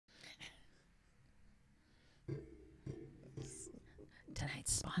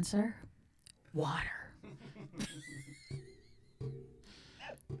sponsor? Water.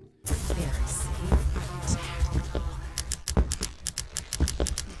 Very safe.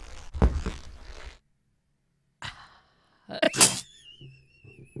 Are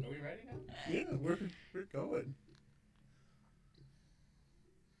we ready now? Yeah, we're going.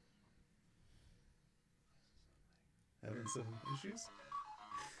 Having some issues?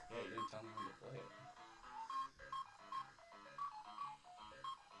 Yeah, you didn't tell me when to play it.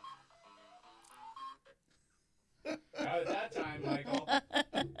 How did that time, Michael?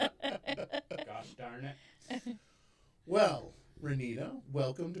 Gosh darn it. Well, Renita,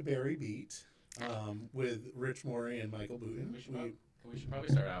 welcome to Barre Beat with Rich Morey and Michael Boutin. We should probably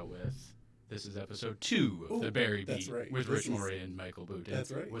start out with, this is episode 2 of the Barre Beat right. with Rich Morey and Michael Boutin.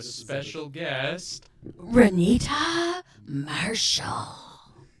 That's right. With special guest Renita Marshall.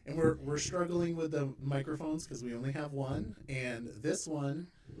 And we're struggling with the microphones because we only have one, and this one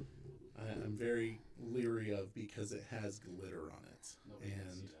I'm very leery of because it has glitter on it. Nobody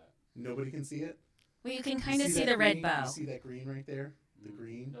can see that. Nobody can see it? Well, you can kind of see that the green? red bow. You see that green right there? The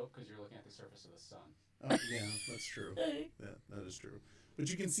green? Nope, because you're looking at the surface of the sun. Oh, yeah, that's true. That is true. But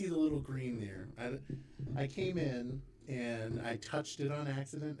you can see the little green there. I came in and I touched it on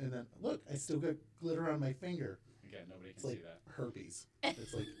accident, and then look, I still got glitter on my finger. Again, nobody can It's like see that. herpes.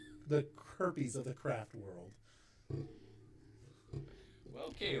 It's like the herpes of the craft world. Well,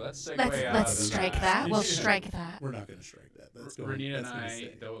 okay, let's segue Let's strike that. We'll strike that. We're not going to strike that. That's going. Renita and that's gonna I,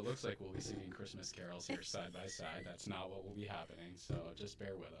 stay. though it looks like we'll be singing Christmas carols here side by side, that's not what will be happening, so just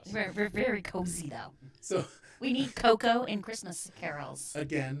bear with us. We're very cozy, though. So We need cocoa and Christmas carols.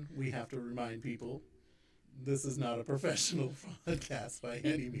 again, we have to remind people, this is not a professional podcast by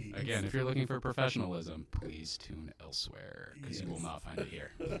any means. Again, if you're looking for professionalism, please tune elsewhere, because you will not find it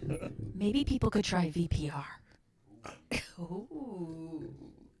here. Maybe people could try VPR. Ooh.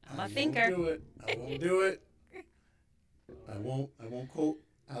 I'm a thinker. I won't do it. I won't quote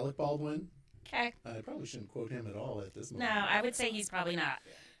Alec Baldwin. Okay. I probably shouldn't quote him at all at this No, moment. I would say he's probably not.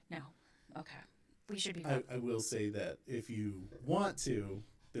 No. Okay. We should be. I will say that if you want to,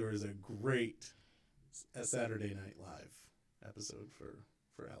 there is a great Saturday Night Live episode for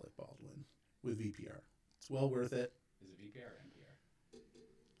Alec Baldwin with VPR. It's well worth it. Is it VPR or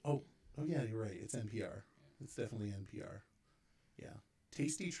NPR? Oh yeah, you're right. It's NPR. It's definitely NPR. Yeah.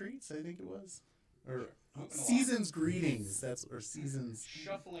 Tasty Treats, I think it was. Or Season's Greetings. Or Season's.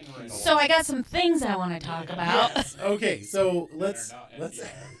 Shuffling right So I got some things I want to talk about. Yes. Okay, so let's. not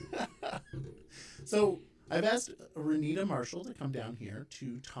So I've asked Renita Marshall to come down here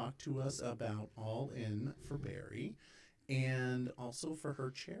to talk to us about All In for Barre, and also for her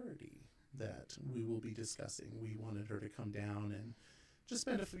charity that we will be discussing. We wanted her to come down and just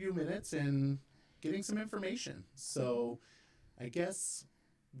spend a few minutes and getting some information. So I guess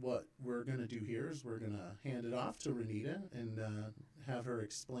what we're going to do here is we're going to hand it off to Renita and have her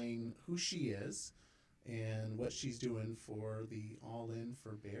explain who she is and what she's doing for the All In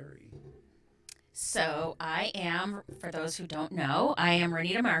for Barre. So I am, for those who don't know, I am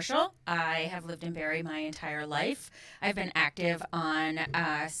Renita Marshall. I have lived in Barre my entire life. I've been active on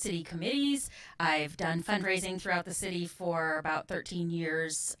city committees. I've done fundraising throughout the city for about 13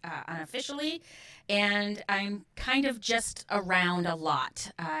 years unofficially, and I'm kind of just around a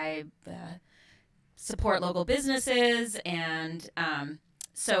lot. I support local businesses, and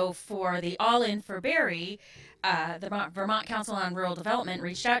so for the All In for Barre, the Vermont Council on Rural Development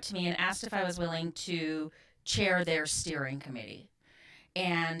reached out to me and asked if I was willing to chair their steering committee.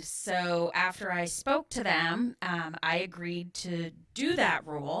 And so after I spoke to them, I agreed to do that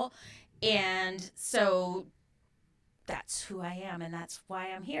role. And so that's who I am, and that's why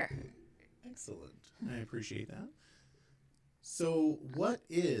I'm here. Excellent. I appreciate that. So what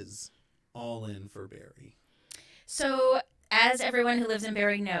is All In for Barre? So as everyone who lives in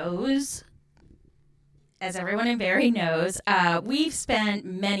Barre knows, we've spent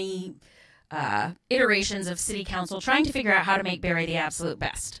many iterations of city council trying to figure out how to make Barre the absolute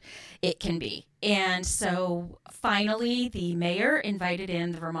best it can be. And so finally, the mayor invited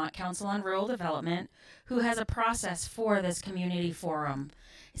in the Vermont Council on Rural Development, who has a process for this community forum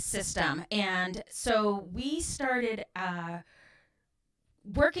system. And so we started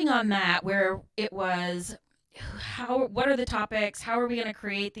working on that, where it was, what are the topics? How are we going to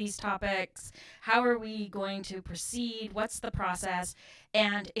create these topics? How are we going to proceed? What's the process?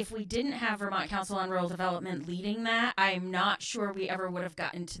 And if we didn't have Vermont Council on Rural Development leading that, I'm not sure we ever would have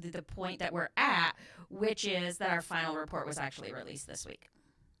gotten to the point that we're at, which is that our final report was actually released this week.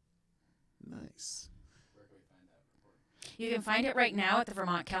 Nice. Where can we find that report? You can find it right now at the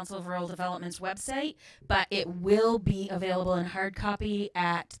Vermont Council of Rural Development's website, but it will be available in hard copy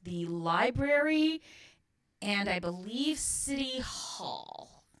at the library and I believe City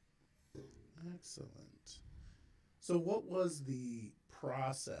Hall. Excellent. So what was the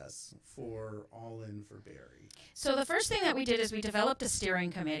process for All In for Barre? So the first thing that we did is we developed a steering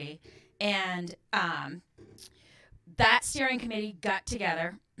committee, and that steering committee got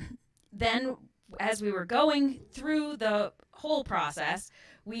together. Then as we were going through the whole process,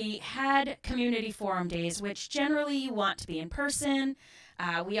 we had community forum days, which generally you want to be in person.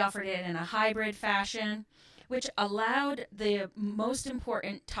 We offered it in a hybrid fashion, which allowed the most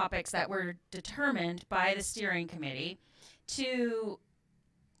important topics that were determined by the steering committee to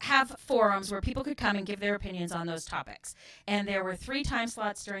have forums where people could come and give their opinions on those topics. And there were 3 time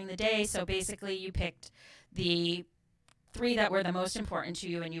slots during the day, so basically you picked the 3 that were the most important to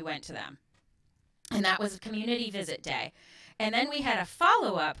you and you went to them. And that was community visit day. And then we had a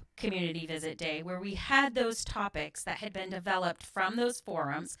follow-up community visit day where we had those topics that had been developed from those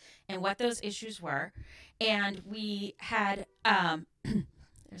forums and what those issues were. And we had,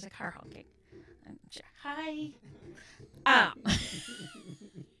 there's a car honking. I'm sure. Hi.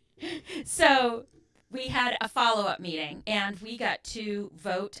 So we had a follow-up meeting and we got to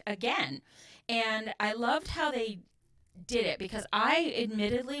vote again. And I loved how they did it because I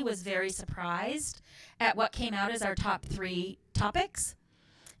admittedly was very surprised at what came out as our top 3 topics.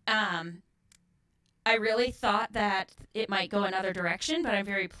 I really thought that it might go another direction, but I'm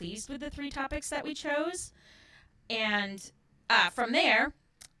very pleased with the 3 topics that we chose. And from there,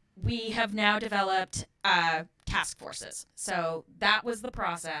 we have now developed task forces. So that was the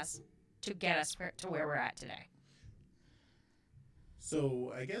process to get us to where we're at today.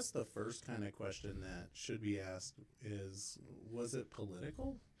 So I guess the first kind of question that should be asked is, was it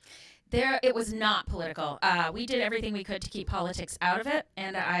political? It was not political. We did everything we could to keep politics out of it,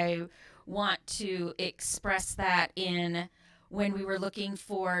 and I want to express that in when we were looking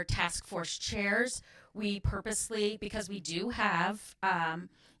for task force chairs, we purposely, because we do have,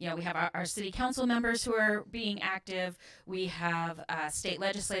 we have our city council members who are being active. We have state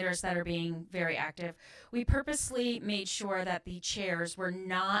legislators that are being very active. We purposely made sure that the chairs were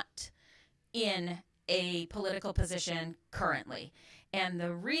not in a political position currently. And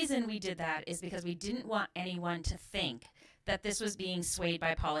the reason we did that is because we didn't want anyone to think that this was being swayed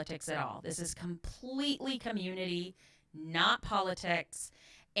by politics at all. This is completely community, not politics.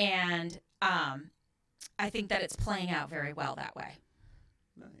 And I think that it's playing out very well that way.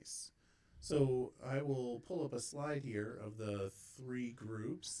 Nice. So I will pull up a slide here of the 3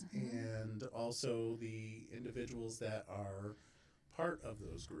 groups and also the individuals that are part of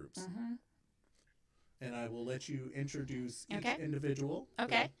those groups. And I will let you introduce each individual.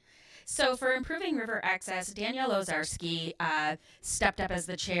 Okay. So for Improving River Access, Danielle Ozarski stepped up as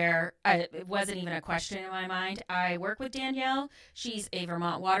the chair. It wasn't even a question in my mind. I work with Danielle. She's a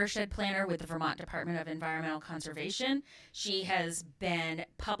Vermont watershed planner with the Vermont Department of Environmental Conservation. She has been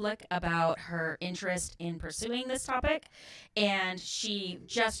public about her interest in pursuing this topic. And she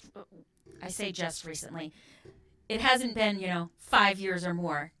just recently, it hasn't been, 5 years or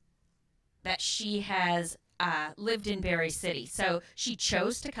more that she has lived in Barre City. So she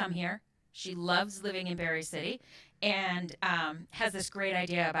chose to come here. She loves living in Barre City and has this great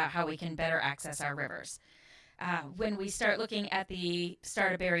idea about how we can better access our rivers. When we start looking at the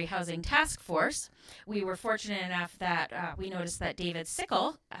Start a Barre Housing Task Force, we were fortunate enough that we noticed that David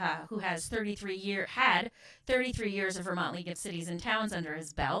Sickle, who has 33 years of Vermont League of Cities and Towns under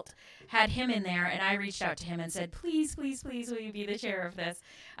his belt, had him in there, and I reached out to him and said, please, please, please, will you be the chair of this?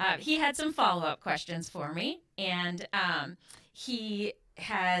 He had some follow-up questions for me, and he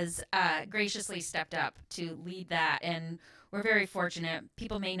has graciously stepped up to lead that, and we're very fortunate.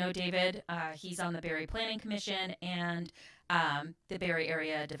 People may know David. He's on the Barre Planning Commission and the Barre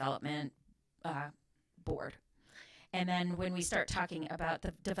Area Development Board. And then when we start talking about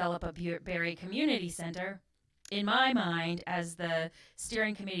the Develop a Barre Community Center, in my mind, as the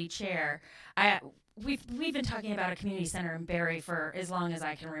steering committee chair, we've been talking about a community center in Barre for as long as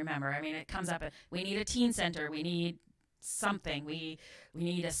I can remember. I mean, it comes up, we need a teen center, we need something, we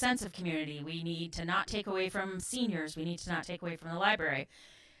need a sense of community, we need to not take away from seniors, we need to not take away from the library.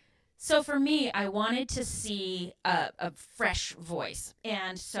 So for me, I wanted to see a fresh voice.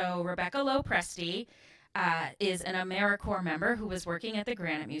 And so Rebecca Lowe-Presti is an AmeriCorps member who was working at the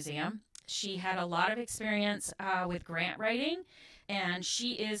Granite Museum. She had a lot of experience with grant writing, and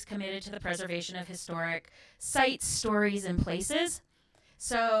she is committed to the preservation of historic sites, stories, and places.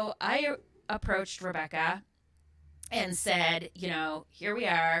 So I approached Rebecca and said, here we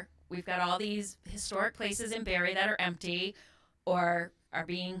are. we've got all these historic places in Barre that are empty or are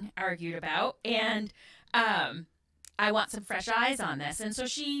being argued about, and I want some fresh eyes on this. And so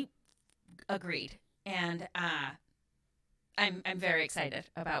she agreed, and I'm very excited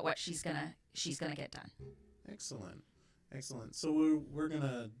about what she's gonna get done. Excellent, excellent. So we're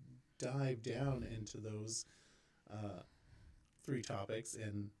gonna dive down into those 3 topics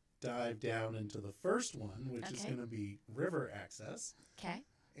and dive down into the first one, which is going to be river access. Okay.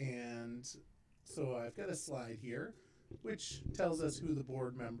 And so I've got a slide here, which tells us who the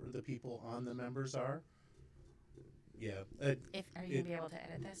board member, the people on the members are. Yeah. Are you gonna be able to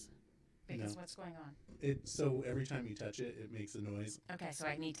edit this? Because No. what's going on? So every time you touch it, it makes a noise. Okay, so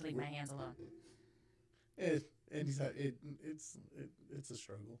I need to leave my hands alone. It's a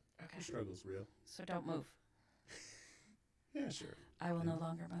struggle. Okay. The struggle's real. So don't move. Yeah, sure. I will no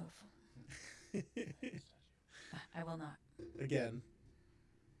longer move. I will not. Again,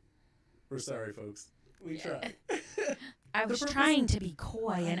 we're sorry, folks. We tried. I was purpose- trying to be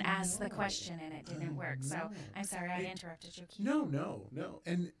coy and I ask the know. question, and it didn't work. So know. I'm sorry I interrupted you. No.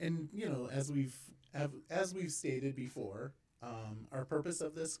 And you know, as we've stated before, our purpose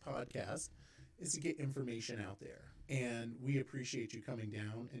of this podcast is to get information out there, and we appreciate you coming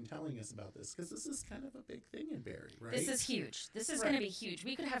down and telling us about this because this is kind of a big thing in Barre, right? This is huge. This is Right. going to be huge.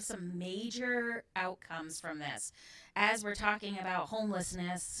 We could have some major outcomes from this. As we're talking about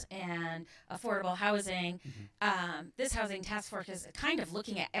homelessness and affordable housing, this housing task force is kind of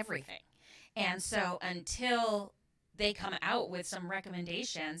looking at everything. And so until they come out with some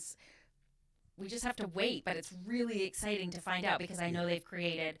recommendations, we just have to wait. But it's really exciting to find out because I know they've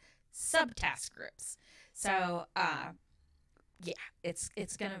created sub-task groups. So,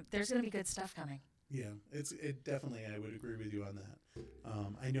 there's gonna be good stuff coming. Yeah, it definitely. I would agree with you on that.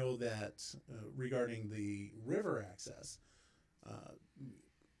 I know that regarding the river access,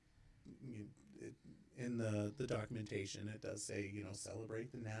 in the documentation, it does say,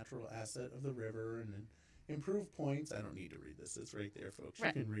 celebrate the natural asset of the river and improve points. I don't need to read this; it's right there, folks.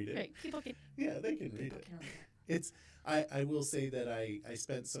 Right. You can read it. Right. People can Yeah, they can read it. read it. It's. I will say that I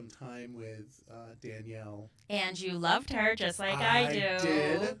spent some time with Danielle. And you loved her just like I do. I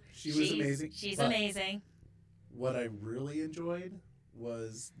did. She was amazing. She's but amazing. What I really enjoyed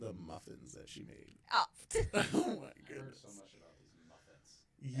was the muffins that she made. Oh. Oh my I heard goodness. so much about these muffins.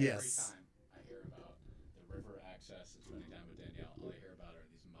 Yes. Every time I hear about the river access and spending time with Danielle, all I hear about are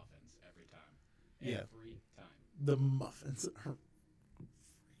these muffins every time. Yeah. Every time. The muffins are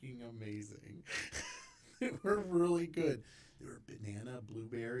freaking amazing. They were really good. They were banana,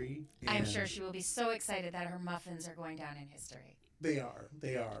 blueberry. I'm and sure she will be so excited that her muffins are going down in history. They are.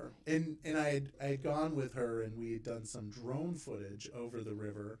 And I had gone with her and we had done some drone footage over the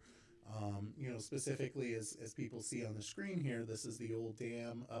river. Specifically as people see on the screen here, this is the old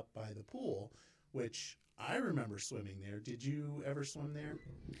dam up by the pool, which I remember swimming there. Did you ever swim there?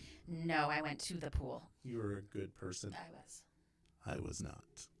 No, I went to the pool. You were a good person. I was. I was not.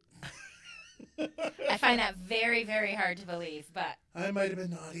 I find that very, very hard to believe, but I might have been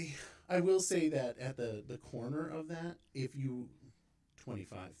naughty. I will say that at the corner of that, if you,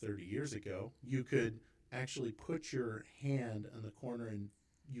 25, 30 years ago, you could actually put your hand on the corner and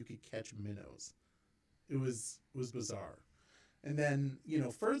you could catch minnows. It was bizarre. And then,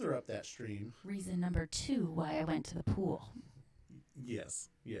 further up that stream. reason number 2 why I went to the pool. Yes.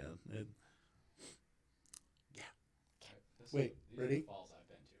 Yeah. These ready? Are the falls I've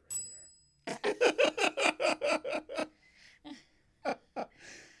been to right here.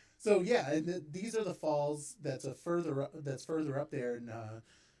 So yeah, and these are the falls that's further up there, and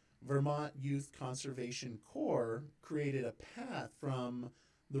Vermont Youth Conservation Corps created a path from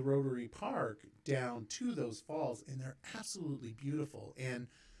the Rotary Park down to those falls, and they're absolutely beautiful. And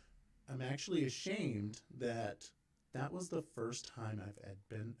I'm actually ashamed that was the first time I've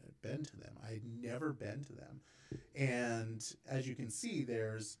been to them. I had never been to them, and as you can see,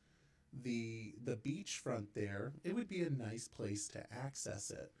 there's the beachfront there. It would be a nice place to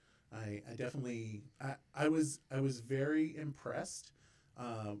access it. I definitely I was very impressed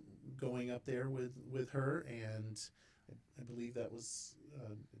going up there with her, and I believe that was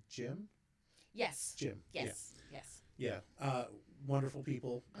Jim. Yes. Jim. Yes. Yeah. Yes. Yeah. Wonderful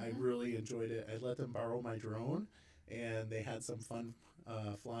people. I really enjoyed it. I let them borrow my drone, and they had some fun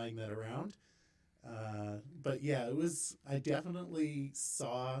flying that around. But yeah, it was. I definitely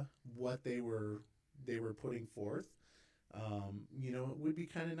saw what they were putting forth. It would be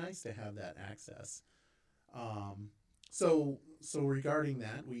kind of nice to have that access. So regarding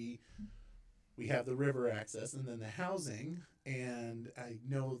that, we have the river access and then the housing, and I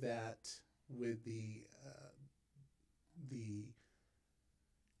know that with the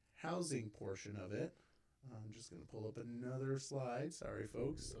housing portion of it. I'm just going to pull up another slide. Sorry,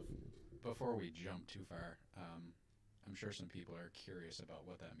 folks. Before we jump too far, I'm sure some people are curious about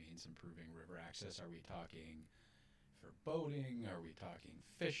what that means, improving river access. Are we talking for boating? Are we talking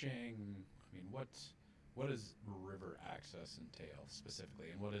fishing? I mean, what does river access entail specifically,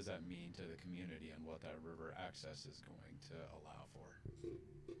 and what does that mean to the community and what that river access is going to allow for?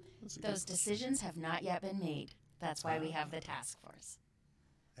 Those decisions have not yet been made. That's why we have the task force.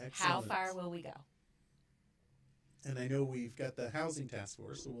 Excellent. How far will we go? And I know we've got the housing task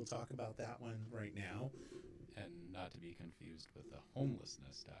force, so we'll talk about that one right now. And not to be confused with the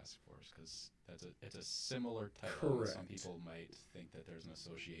homelessness task force, because it's a similar title. Correct. Some people might think that there's an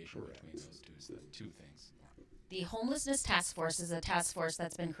association Correct. between those two things. The homelessness task force is a task force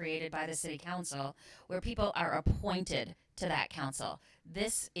that's been created by the city council where people are appointed to that council.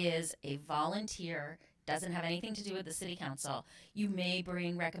 This is a volunteer, doesn't have anything to do with the city council. You may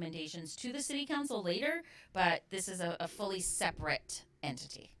bring recommendations to the city council later, but this is a fully separate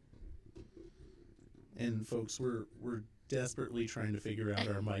entity. And folks, we're desperately trying to figure out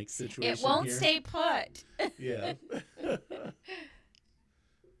our mic situation. It won't here. stay put. Yeah. All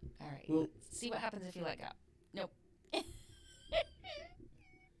right. Well, Let's see what happens if you let go. Nope.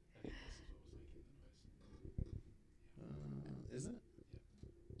 Is it?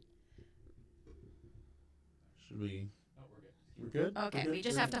 Should we? Oh, we're good. We're good. Okay, We're good? we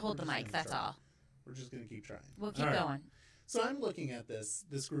just We're have to good? hold the We're just mic. gonna That's try. all. We're just gonna keep trying. We'll keep All right. going. So I'm looking at this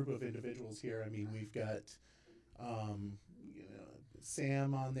group of individuals here. I mean, we've got you know,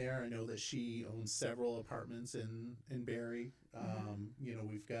 Sam on there. I know that she owns several apartments in Barre. You know,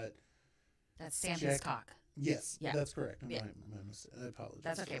 we've got That's Sam Jack- Hiscock. yes, Yeah. that's correct. Yeah. I apologize.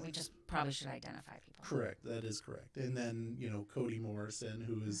 That's okay. for We that. just probably should identify people. Correct. That is correct. And then you know Cody Morrison,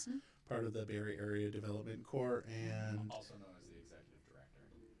 who is part of the Barre Area Development Corps, and Also known as the executive director.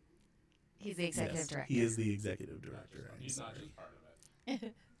 He's the executive yes, director. he is the executive director. I'm He's not sorry. just part of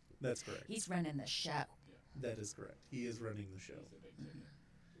it. That's correct. He's running the show. That is correct. He is running the show. He's the big ticket.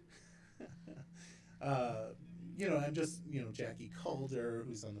 You know, I'm just, you know, Jackie Calder,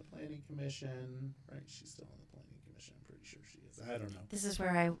 who's on the Planning Commission, right? She's still on the Planning Commission. I'm pretty sure she is. I don't know. This is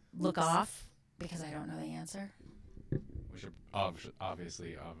where I look off because I don't know the answer. We should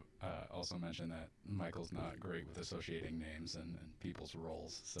obviously also mention that Michael's not great with associating names and people's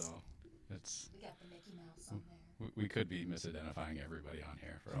roles, so it's We got the Mickey Mouse on there. we could be misidentifying everybody on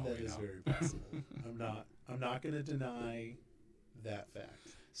here for all That we is know. very possible. I'm not going to deny that fact.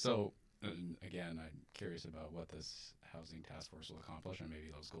 So again, I'm curious about what this housing task force will accomplish, and maybe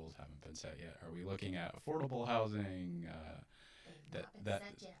those goals haven't been set yet. Are we looking at affordable housing,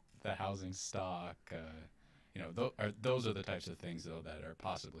 the housing stock? You know, those are the types of things though that are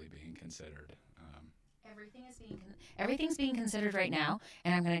possibly being considered. Everything's being considered right now,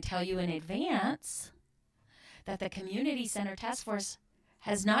 and I'm going to tell you in advance that the community center task force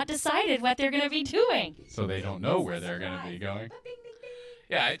has not decided what they're going to be doing. So they don't know where they're going to be going.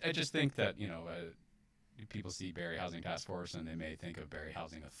 Yeah, I just think that, you know, people see Barre Housing Task Force and they may think of Barre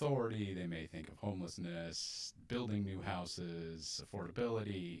Housing Authority, they may think of homelessness, building new houses,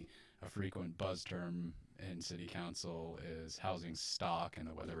 affordability. A frequent buzz term in City Council is housing stock and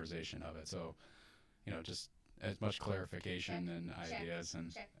the weatherization of it. So, you know, just as much clarification and ideas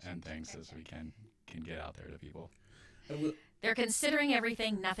and things as we can get out there to people. They're considering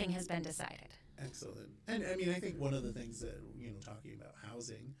everything. Nothing has been decided. Excellent. And I mean, I think one of the things that, you know, talking about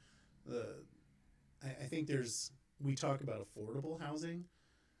housing, I think we talk about affordable housing.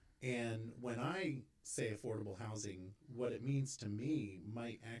 And when I say affordable housing, what it means to me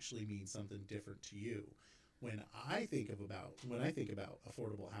might actually mean something different to you. When I think about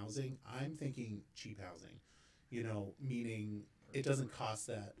affordable housing, I'm thinking cheap housing, you know, meaning it doesn't cost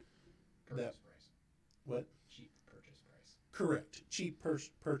that. Price. What? Cheap purchase price. Correct. Cheap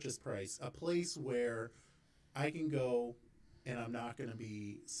purchase price. A place where I can go and I'm not going to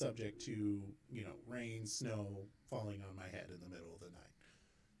be subject to, you know, rain, snow falling on my head in the middle of the night.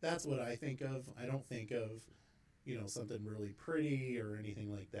 That's what I think of. I don't think of, you know, something really pretty or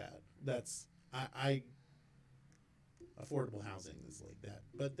anything like that. That's affordable housing is like that.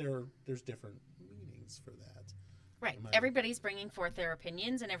 But there's different meanings for that. Right. Everybody's bringing forth their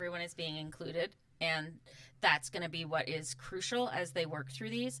opinions and everyone is being included. And that's going to be what is crucial as they work through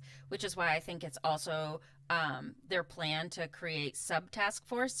these, which is why I think it's also their plan to create sub-task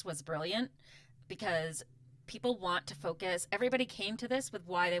force was brilliant because people want to focus. Everybody came to this with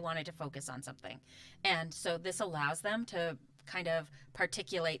why they wanted to focus on something. And so this allows them to kind of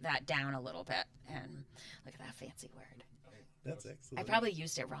particulate that down a little bit. And look at that fancy word. That's excellent. I probably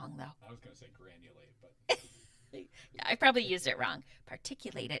used it wrong, though. I was going to say granulate, but I probably used it wrong.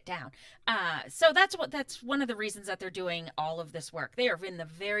 Particulate it down. So that's one of the reasons that they're doing all of this work. They are in the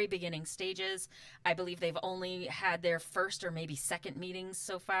very beginning stages. I believe they've only had their first or maybe second meetings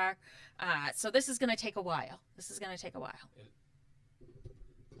so far. So this is going to take a while.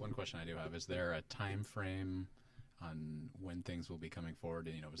 One question I do have, is there a time frame on when things will be coming forward?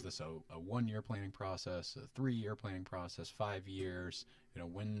 You know, is this a 1-year planning process, a 3-year planning process, 5 years? You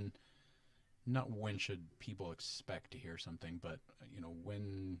know, not when should people expect to hear something, but you know,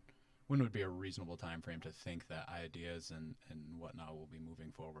 when would be a reasonable time frame to think that ideas and whatnot will be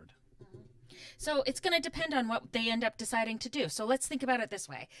moving forward? So it's going to depend on what they end up deciding to do. So let's think about it this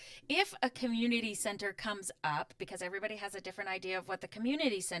way. If a community center comes up, because everybody has a different idea of what the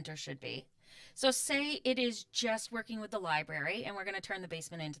community center should be. So say it is just working with the library and we're going to turn the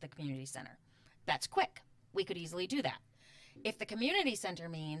basement into the community center. That's quick. We could easily do that. If the community center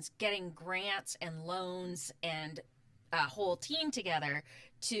means getting grants and loans and a whole team together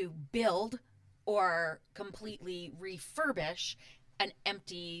to build or completely refurbish an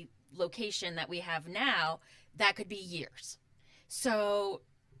empty location that we have now, that could be years. So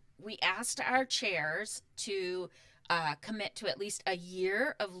we asked our chairs to commit to at least a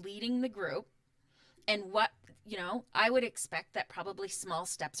year of leading the group. And what, you know, I would expect that probably small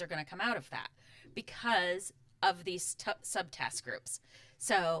steps are going to come out of that because of these subtask groups.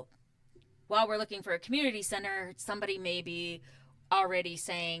 So while we're looking for a community center, somebody may be already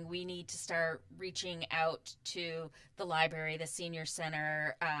saying we need to start reaching out to the library, the senior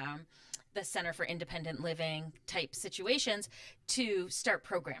center, the Center for Independent Living type situations to start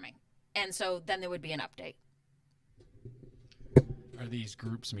programming. And so then there would be an update. Are these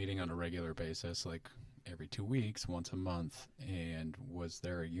groups meeting on a regular basis, like every 2 weeks, once a month? And was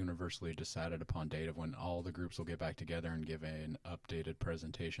there a universally decided upon date of when all the groups will get back together and give an updated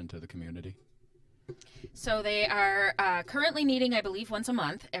presentation to the community? So they are currently meeting, I believe, once a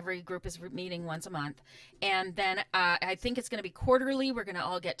month. Every group is meeting once a month. And then I think it's going to be quarterly. We're going to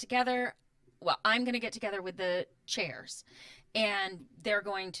all get together. Well, I'm going to get together with the chairs, and they're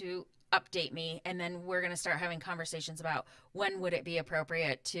going to update me. And then we're going to start having conversations about when would it be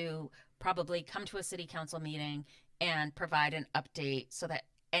appropriate to probably come to a city council meeting and provide an update so that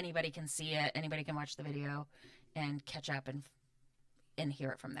anybody can see it, anybody can watch the video and catch up and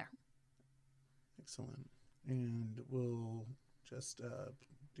hear it from there. Excellent. And we'll just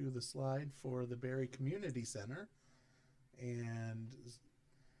do the slide for the Barre Community Center. And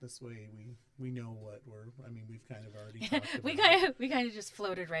this way we know what we've kind of already talked about. we kind of just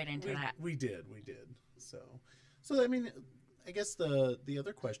floated right into that. We did. So I mean, I guess the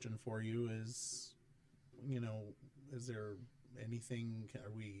other question for you is, you know, is there anything,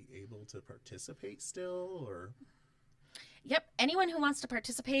 are we able to participate still, or? Yep. Anyone who wants to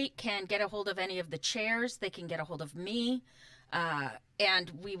participate can get a hold of any of the chairs. They can get a hold of me,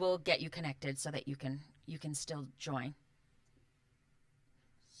 and we will get you connected so that you can still join.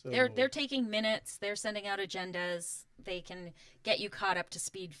 So they're taking minutes. They're sending out agendas. They can get you caught up to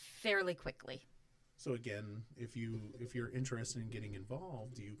speed fairly quickly. So again, if you're interested in getting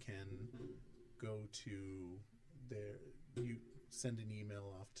involved, you can go to you send an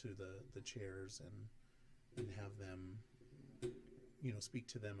email off to the chairs and have them, you know, speak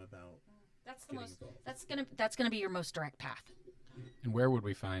to them about that's gonna be your most direct path. And where would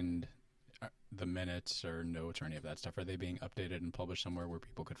we find the minutes or notes or any of that stuff? Are they being updated and published somewhere where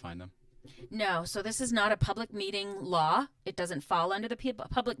people could find them? No. So this is not a public meeting law. It doesn't fall under the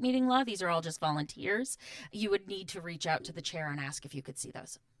public meeting law. These are all just volunteers. You would need to reach out to the chair and ask if you could see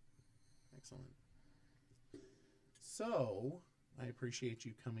those. Excellent. So I appreciate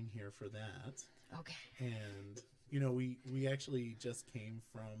you coming here for that. Okay. And you know, we actually just came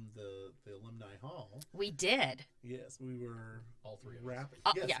from the Alumni Hall. We did. Yes, we were all three of us.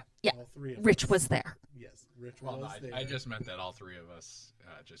 Yes, yeah. All three of Rich us. was there. Yes, Rich was there. I just meant that all three of us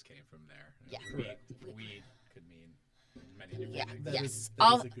just came from there. Yeah. We could mean many different things. That yes. is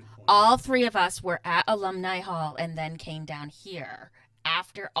a good point. All three of us were at Alumni Hall and then came down here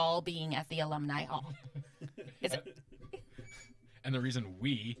after all being at the Alumni Hall. And the reason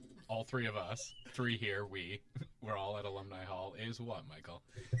all three of us, three here, we're all at Alumni Hall is what, Michael?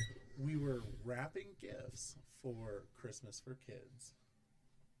 We were wrapping gifts for Christmas for Kids.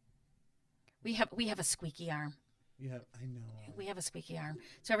 We have a squeaky arm. I know. We have a squeaky arm.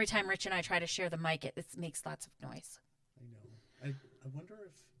 So every time Rich and I try to share the mic, it makes lots of noise. I know. I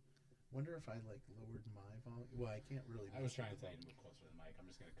wonder if I like lowered my volume. Well, I can't really. I was trying to tell you to move closer to the mic. I'm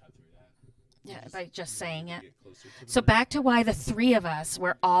just going to cut through that. Yeah, by just saying it. So back to why the three of us,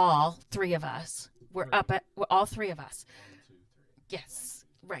 we're all three of us. We're all three of us. 1, 2, 3. Yes.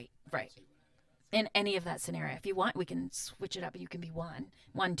 Right. in any of that scenario. If you want, we can switch it up. You can be one,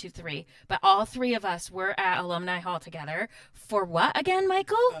 two, three. But all three of us were at Alumni Hall together for what again,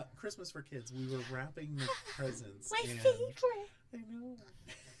 Michael? Christmas for Kids. We were wrapping the presents. My favorite. I know.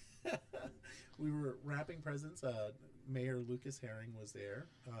 We were wrapping presents. Mayor Lucas Herring was there.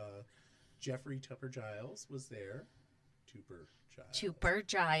 Jeffrey Tupper Giles was there. Tupper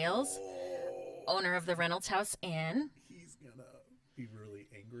Giles, owner of the Reynolds House Inn. He's gonna be really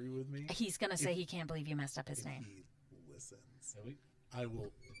angry with me. He's gonna say he can't believe you messed up his name. He listens. I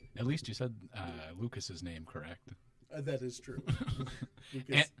will. At least you said Lucas's name correct. That is true.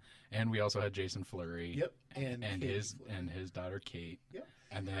 Lucas. And we also had Jason Fleury. Yep. And his daughter Kate. Yep.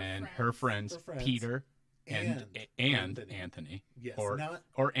 And then her friends Peter and Anthony. Yes.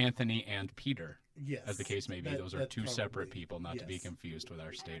 Or Anthony and Peter. Yes. As the case may be, those are two separate probably, people, not yes. to be confused with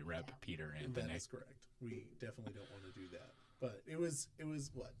our state rep Peter Anthony. That is correct. We definitely don't want to do that. But it was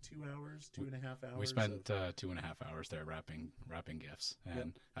what, 2 hours, 2.5 hours? We spent 2.5 hours there wrapping gifts,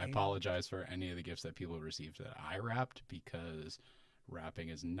 and I apologize for any of the gifts that people received that I wrapped, because wrapping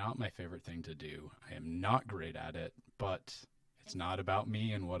is not my favorite thing to do. I am not great at it, but it's not about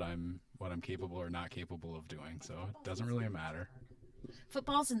me and what I'm capable or not capable of doing, so it doesn't really matter.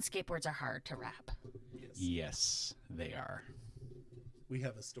 Footballs and skateboards are hard to wrap. Yes, they are. We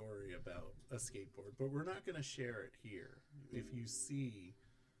have a story about a skateboard, but we're not going to share it here. If you see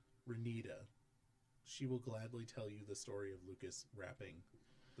Renita, she will gladly tell you the story of Lucas wrapping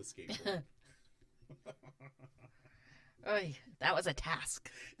the skateboard. Oy, that was a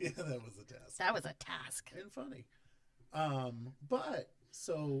task. Yeah, that was a task. That was a task. And funny. But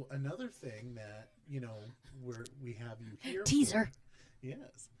so another thing that, we have you here. Teaser. For,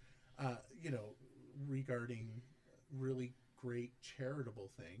 yes. Regarding really great charitable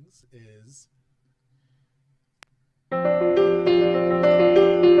things is I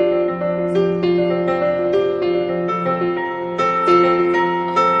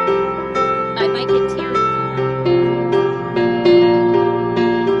might get teary.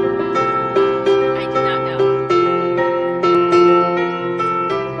 I did not know.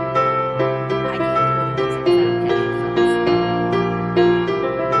 I can't hear the music without headphones.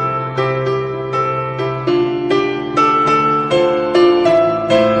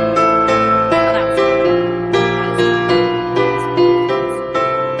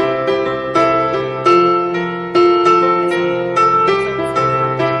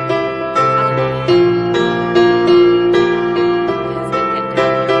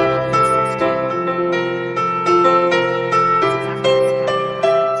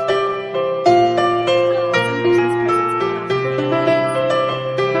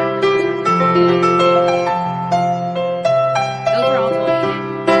 Those were all donated.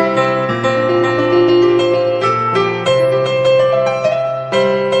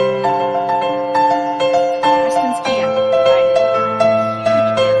 Kristen's Kia provided a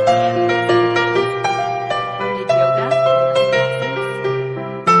huge gift and did yoga,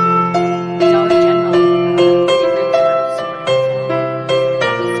 Dollar General, they really were super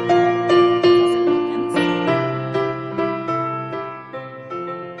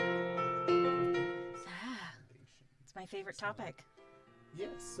It's my favorite topic. yes.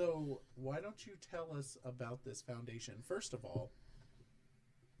 So why don't you tell us about this foundation? First of all,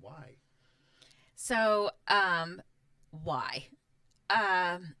 why? So, why?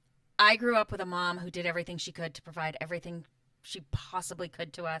 I grew up with a mom who did everything she could to provide everything she possibly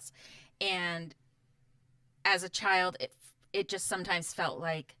could to us. And as a child, it just sometimes felt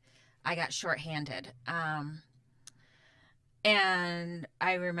like I got shorthanded. And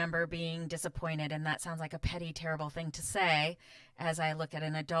I remember being disappointed, and that sounds like a petty, terrible thing to say as I look at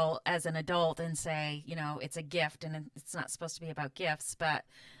an adult and say, it's a gift and it's not supposed to be about gifts. But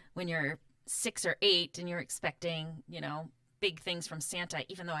when you're 6 or 8 and you're expecting, big things from Santa,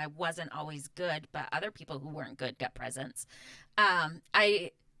 even though I wasn't always good, but other people who weren't good got presents.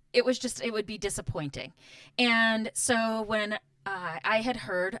 It would be disappointing. And so when I had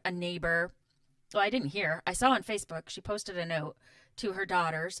heard a neighbor, well, I didn't hear, I saw on Facebook, she posted a note to her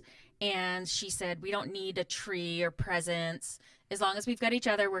daughters, and she said, we don't need a tree or presents. As long as we've got each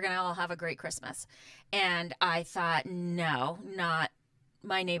other, we're going to all have a great Christmas. And I thought, no, not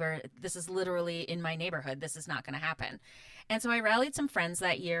my neighbor. This is literally in my neighborhood. This is not going to happen. And so I rallied some friends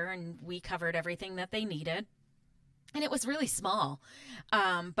that year, and we covered everything that they needed. And it was really small,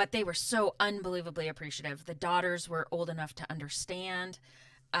 but they were so unbelievably appreciative. The daughters were old enough to understand.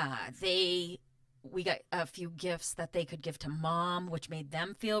 We got a few gifts that they could give to mom, which made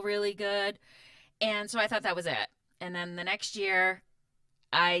them feel really good. And so I thought that was it. And then the next year,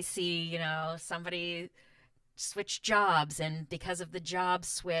 I see, somebody switched jobs, and because of the job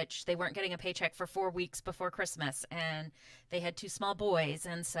switch, they weren't getting a paycheck for 4 weeks before Christmas, and they had 2 small boys.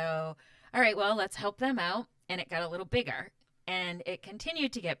 And so, all right, well, let's help them out. And it got a little bigger, and it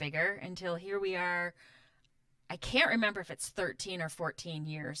continued to get bigger until here we are. I can't remember if it's 13 or 14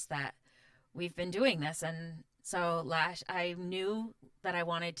 years that we've been doing this. And so I knew that I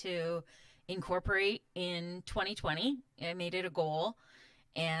wanted to incorporate in 2020. I made it a goal.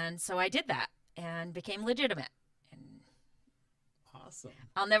 And so I did that and became legitimate. And Awesome.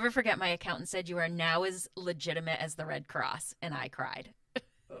 I'll never forget, my accountant said, "You are now as legitimate as the Red Cross." And I cried.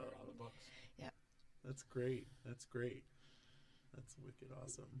 Yeah. That's great. That's great. That's wicked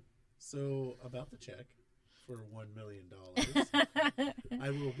awesome. So about the check for $1 million, I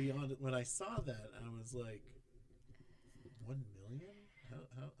will be on it. When I saw that, I was like, 1 million?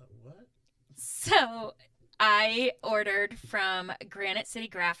 How what? So I ordered from Granite City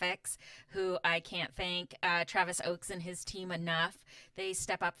Graphics, who I can't thank Travis Oakes and his team enough. They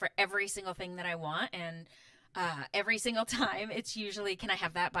step up for every single thing that I want, and every single time it's usually, "Can I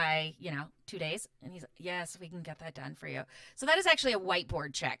have that by 2 days?" And he's like, "Yes, we can get that done for you." So that is actually a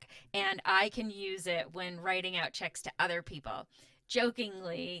whiteboard check, and I can use it when writing out checks to other people.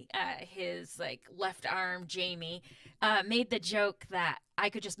 Jokingly, his left arm, Jamie, made the joke that I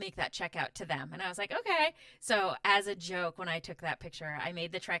could just make that check out to them. And I was like, okay. So as a joke, when I took that picture, I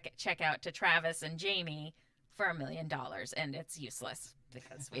made the check out to Travis and Jamie for $1 million, and it's useless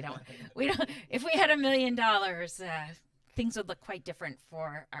because we don't, if we had $1 million, things would look quite different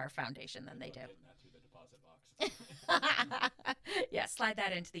for our foundation than they do. Yeah, slide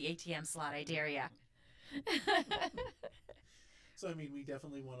that into the ATM slot, I dare ya. So, I mean, we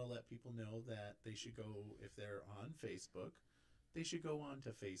definitely want to let people know that they should go, if they're on Facebook, they should go on to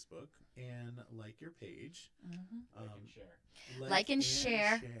Facebook and like your page. Mm-hmm. Like and share. Like and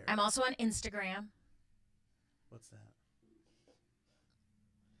share. I'm also on Instagram. What's that?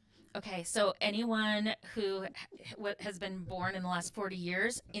 Okay, so anyone who has been born in the last 40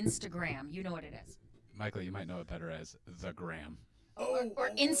 years, Instagram, you know what it is. Michael, you might know it better as the Gram. Or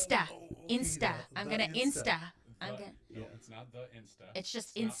Insta. Insta. I'm going to Insta. No, it's not the Insta. It's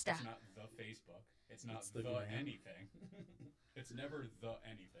just Insta. It's not the Facebook. It's not the the gram. anything. It's never the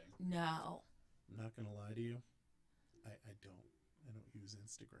anything. No. I'm not going to lie to you. I don't use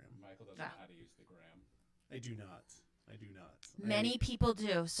Instagram. Michael doesn't know how to use the Gram. I do not. Many people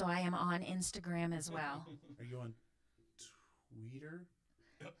do, so I am on Instagram as well. Are you on Twitter?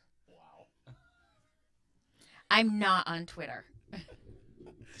 Wow. I'm not on Twitter.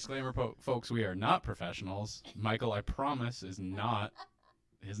 Disclaimer, folks, we are not professionals. Michael, I promise, is not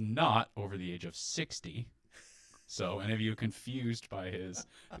over the age of 60. So any of you confused by his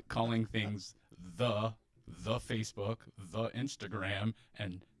calling things the Facebook, the Instagram,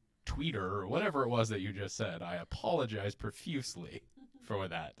 and Twitter, or whatever it was that you just said, I apologize profusely for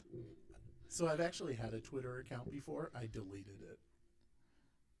that. So I've actually had a Twitter account before. I deleted it.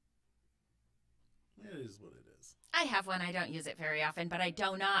 It is what it is. I have one. I don't use it very often, but I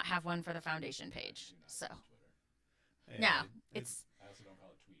do not have one for the foundation page. So, And no, I also don't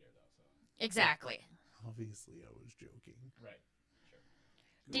call it Twitter, though. So. Exactly. Obviously, I was joking. Right. Sure.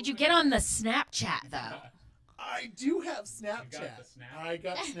 Did you get on the Snapchat, though? I do have Snapchat. You got the Snap? I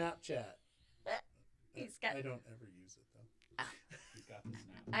got Snapchat. I don't ever use it, though. He's got the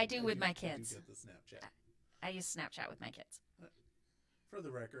Snap. I do with my kids. I do get the Snapchat. I use Snapchat with my kids. For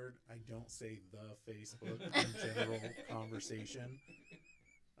the record, I don't say the Facebook in general conversation.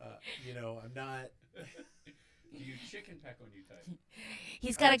 I'm not. Do you chicken peck when you type?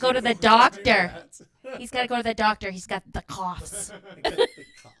 He's got to go to the doctor. He's got to go to the doctor. He's got the coughs. I got the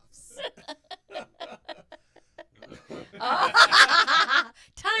coughs.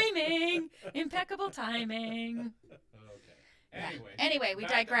 Timing. Impeccable timing. Okay. Anyway, we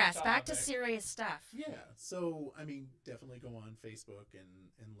digress. Back to serious stuff. Yeah. So, I mean, definitely go on Facebook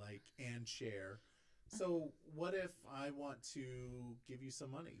and like and share. So, what if I want to give you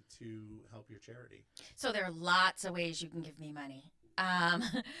some money to help your charity? So there are lots of ways you can give me money.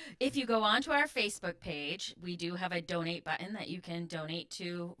 If you go onto our Facebook page, we do have a donate button that you can donate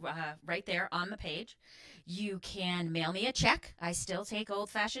to right there on the page. You can mail me a check. I still take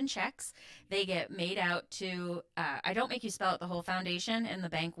old-fashioned checks. They get made out to, I don't make you spell out the whole foundation, and the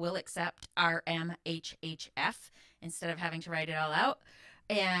bank will accept RMHHF instead of having to write it all out.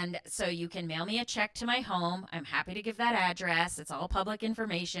 And so you can mail me a check to my home. I'm happy to give that address. It's all public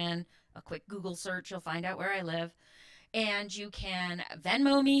information. A quick Google search, you'll find out where I live. And you can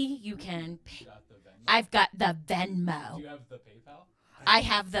Venmo me. You can. I've got the Venmo. Do you have the PayPal? I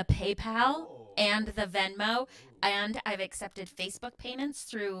have the PayPal and the Venmo, and I've accepted Facebook payments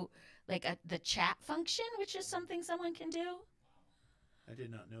through like the chat function, which is something someone can do. I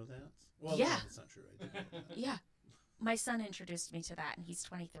did not know that. Well, Yeah. no, that's not true. I didn't know that. Yeah. My son introduced me to that, and he's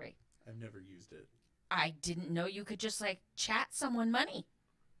 23. I've never used it. I didn't know you could just like chat someone money.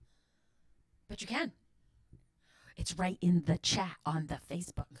 But you can. It's right in the chat on the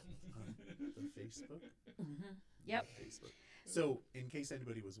Facebook. The Facebook? Mm-hmm. Yep. Facebook. So, in case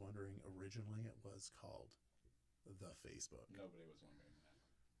anybody was wondering, originally it was called the Facebook. Nobody was wondering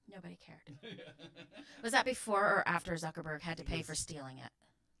that. Nobody cared. Was that before or after Zuckerberg had to pay for stealing it?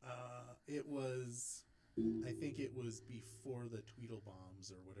 It was, I think it was before the Tweedle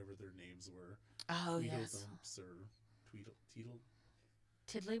Bombs or whatever their names were. Oh, Tweedle yes. Dumps or Tweedle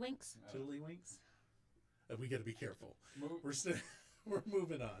Tiddlywinks? Tiddlywinks? We got to be careful. Move. We're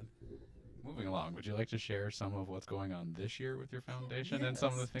moving on. Moving along, would you like to share some of what's going on this year with your foundation and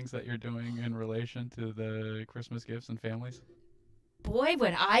some of the things that you're doing in relation to the Christmas gifts and families? Boy,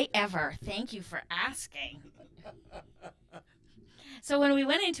 would I ever. Thank you for asking. So when we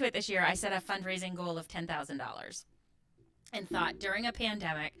went into it this year, I set a fundraising goal of $10,000 and thought during a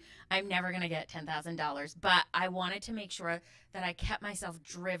pandemic, I'm never going to get $10,000. But I wanted to make sure that I kept myself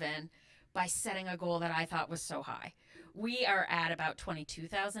driven by setting a goal that I thought was so high. We are at about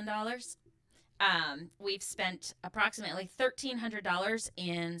 $22,000. We've spent approximately $1,300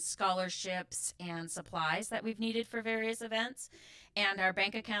 in scholarships and supplies that we've needed for various events. And our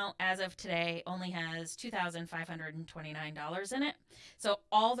bank account, as of today, only has $2,529 in it. So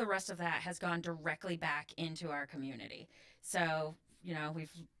all the rest of that has gone directly back into our community. So, you know,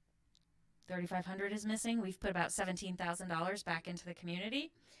 we've $3,500 is missing. We've put about $17,000 back into the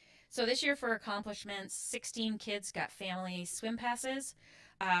community. So this year for accomplishments, 16 kids got family swim passes.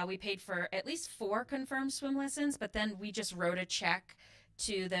 We paid for at least 4 confirmed swim lessons, but then we just wrote a check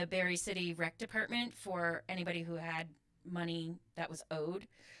to the Barre City Rec Department for anybody who had money that was owed.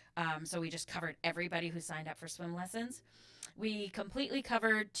 So we just covered everybody who signed up for swim lessons. We completely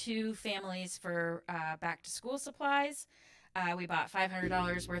covered 2 families for back to school supplies. We bought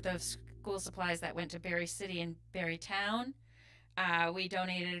 $500 worth of school supplies that went to Barre City and Barre Town. We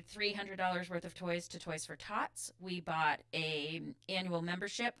donated $300 worth of toys to Toys for Tots. We bought a annual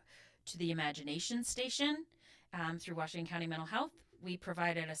membership to the Imagination Station through Washington County Mental Health. We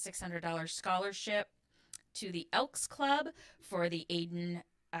provided a $600 scholarship to the Elks Club for the Aiden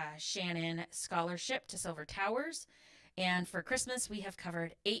Shannon Scholarship to Silver Towers. And for Christmas, we have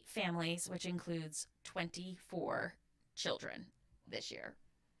covered 8 families, which includes 24 children this year.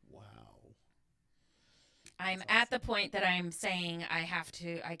 Wow. I'm at the point that I'm saying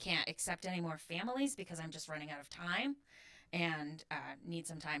I can't accept any more families because I'm just running out of time and need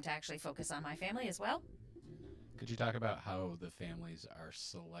some time to actually focus on my family as well. Could you talk about how the families are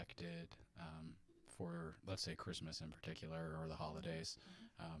selected for, let's say, Christmas in particular or the holidays?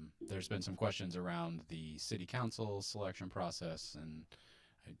 There's been some questions around the city council selection process, and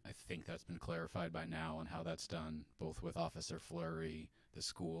I think that's been clarified by now on how that's done, both with Officer Fleury, the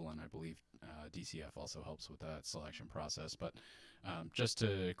school, and I believe DCF also helps with that selection process. But just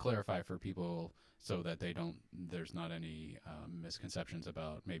to clarify for people so that there's not any misconceptions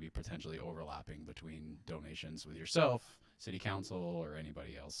about maybe potentially overlapping between donations with yourself, city council, or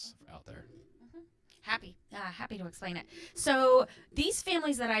anybody else out there. Happy to explain it. So these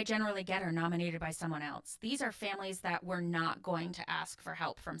families that I generally get are nominated by someone else. These are families that were not going to ask for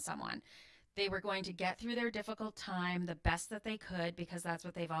help from someone. They were going to get through their difficult time the best that they could because that's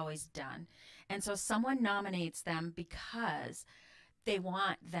what they've always done. And so someone nominates them because they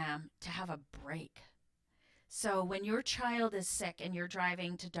want them to have a break. So when your child is sick and you're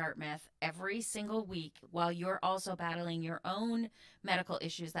driving to Dartmouth every single week while you're also battling your own medical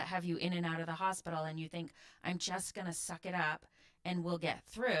issues that have you in and out of the hospital and you think, I'm just going to suck it up and we'll get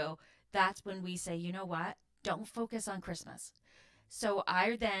through, that's when we say, you know what? Don't focus on Christmas. So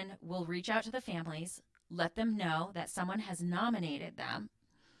I then will reach out to the families, let them know that someone has nominated them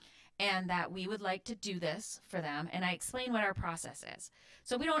and that we would like to do this for them. And I explain what our process is.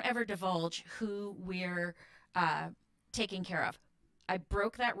 So we don't ever divulge who we're taking care of. I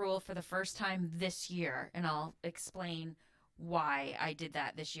broke that rule for the first time this year, and I'll explain why I did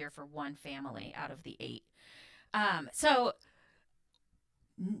that this year for one family out of the 8. So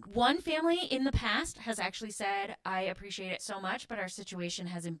one family in the past has actually said, I appreciate it so much, but our situation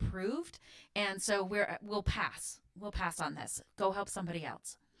has improved. And so we'll pass. We'll pass on this. Go help somebody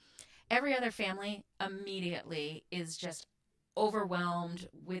else. Every other family immediately is just overwhelmed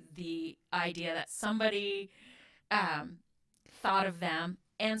with the idea that somebody thought of them.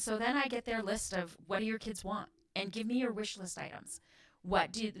 And so then I get their list of what do your kids want? And give me your wish list items.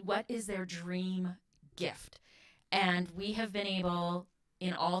 What is their dream gift? And we have been able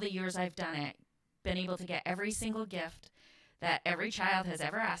in all the years I've done it, been able to get every single gift that every child has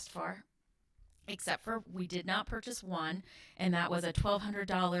ever asked for, except for we did not purchase one, and that was a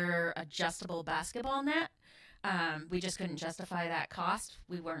 $1,200 adjustable basketball net. We just couldn't justify that cost.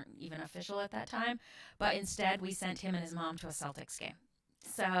 We weren't even official at that time, but instead we sent him and his mom to a Celtics game.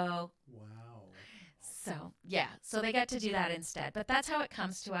 So, Wow. so they got to do that instead. But that's how it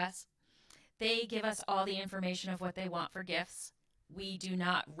comes to us. They give us all the information of what they want for gifts. We do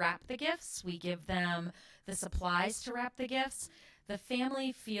not wrap the gifts. We give them the supplies to wrap the gifts. The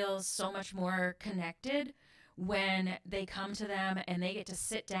family feels so much more connected when they come to them and they get to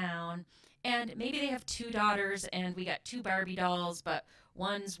sit down, and maybe they have 2 daughters and we got 2 Barbie dolls, but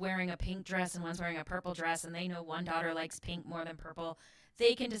one's wearing a pink dress and one's wearing a purple dress, and they know one daughter likes pink more than purple.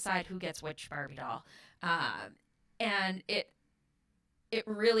 They can decide who gets which Barbie doll. And it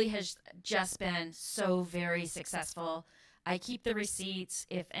really has just been so very successful. I keep the receipts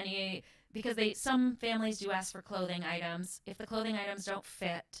because some families do ask for clothing items. If the clothing items don't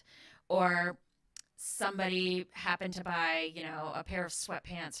fit, or somebody happened to buy, a pair of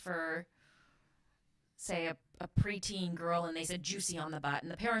sweatpants for, say, a preteen girl, and they said juicy on the butt,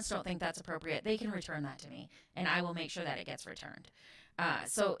 and the parents don't think that's appropriate, they can return that to me, and I will make sure that it gets returned.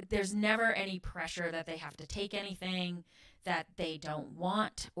 So there's never any pressure that they have to take anything that they don't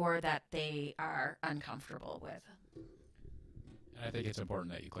want or that they are uncomfortable with. And I think it's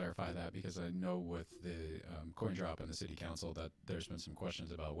important that you clarify that, because I know with the coin drop and the city council that there's been some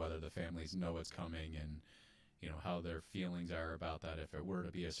questions about whether the families know it's coming, and how their feelings are about that. If it were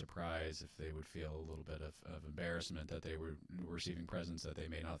to be a surprise, if they would feel a little bit of embarrassment that they were receiving presents that they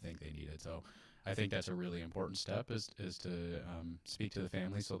may not think they needed. So I think that's a really important step, is to speak to the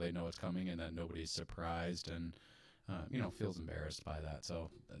family so they know it's coming, and that nobody's surprised and feels embarrassed by that. So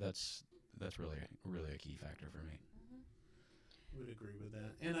that's really a key factor for me. Would agree with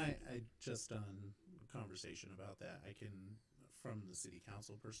that. And I just on conversation about that, I can, from the city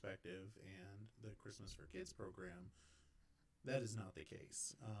council perspective and the Christmas for Kids program, that is not the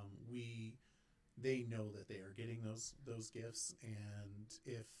case. They know that they are getting those gifts, and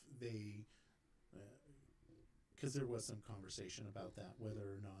if they, because there was some conversation about that, whether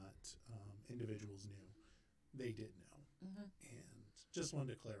or not individuals knew, they did know. Mm-hmm. And just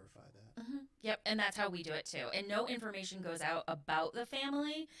wanted to clarify that. Mm-hmm. Yep, and that's how we do it too. And no information goes out about the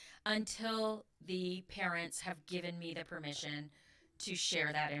family until the parents have given me the permission to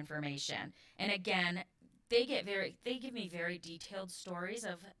share that information. And again, they give me very detailed stories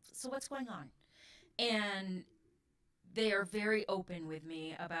of, so what's going on? And they are very open with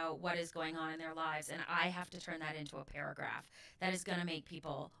me about what is going on in their lives, and I have to turn that into a paragraph that is going to make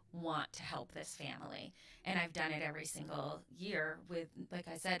people want to help this family. And I've done it every single year with, like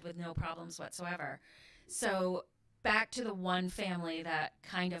I said, with no problems whatsoever. So back to the one family that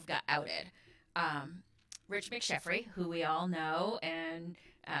kind of got outed. Rich McSheffrey, who we all know and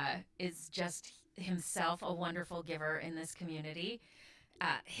is just himself a wonderful giver in this community.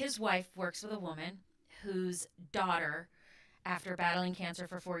 His wife works with a woman whose daughter, after battling cancer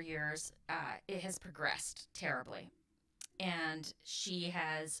for 4 years, it has progressed terribly. And she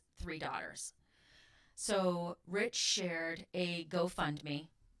has 3 daughters. So Rich shared a GoFundMe,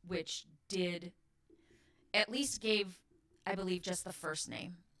 which did at least gave, I believe, just the first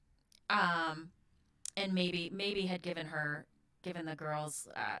name. And maybe had given the girls,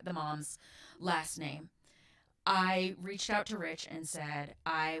 the mom's last name. I reached out to Rich and said,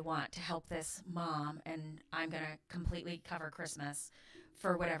 I want to help this mom, and I'm going to completely cover Christmas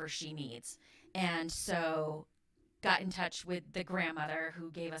for whatever she needs. And so got in touch with the grandmother,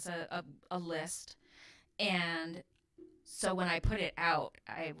 who gave us a list. And so when I put it out,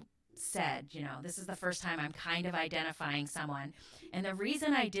 I said, this is the first time I'm kind of identifying someone. And the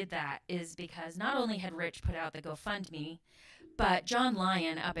reason I did that is because not only had Rich put out the GoFundMe, but John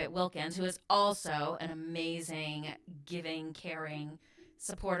Lyon up at Wilkins, who is also an amazing, giving, caring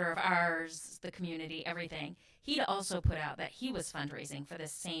supporter of ours, the community, everything, he'd also put out that he was fundraising for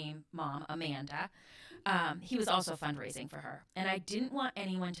this same mom, Amanda. He was also fundraising for her. And I didn't want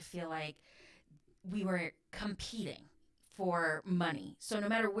anyone to feel like we were competing for money. So no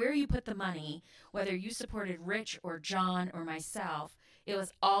matter where you put the money, whether you supported Rich or John or myself, it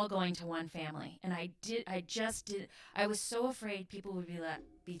was all going to one family. And I was so afraid people would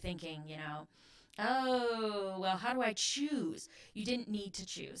be thinking, oh, well, how do I choose? You didn't need to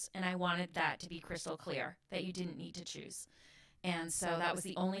choose. And I wanted that to be crystal clear, that you didn't need to choose. And so that was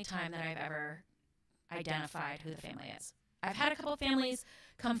the only time that I've ever identified who the family is. I've had a couple families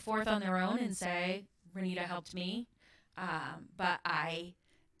come forth on their own and say, Renita helped me. But I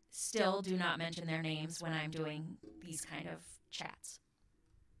still do not mention their names when I'm doing these kind of chats.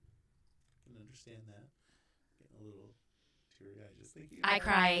 understand that. Getting a little teary-eyed just thinking. I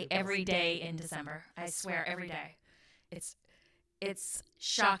cry every day in December. I swear, every day. It's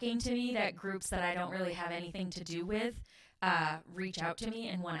shocking to me that groups that I don't really have anything to do with reach out to me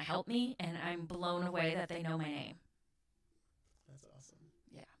and want to help me, and I'm blown away that they know my name. That's awesome.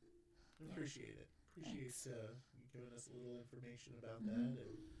 Yeah. Appreciate it. Appreciate you giving us a little information about that. And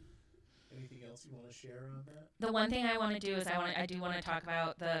anything else you want to share on that? The one thing I want to do is I do want to talk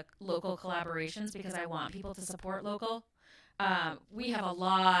about the local collaborations because I want people to support local. We have a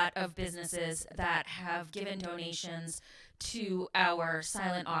lot of businesses that have given donations to our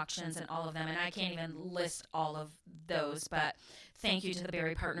silent auctions and all of them, and I can't even list all of those, but thank you to the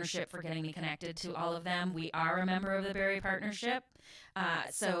Barre Partnership for getting me connected to all of them. We are a member of the Barre Partnership,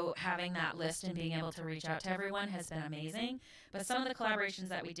 so having that list and being able to reach out to everyone has been amazing. But some of the collaborations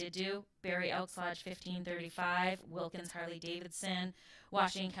that we did do, Barre Elks Lodge 1535, Wilkins Harley Davidson,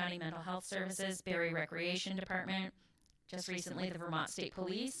 Washington County Mental Health Services, Barre Recreation Department, just recently the Vermont State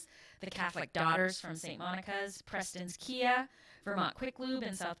Police, the Catholic Daughters from St. Monica's, Preston's Kia, Vermont Quick Lube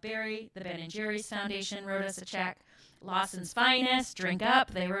in South Barre, the Ben & Jerry's Foundation wrote us a check, Lawson's Finest, Drink Up,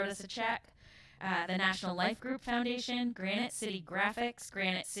 they wrote us a check, the National Life Group Foundation, Granite City Graphics,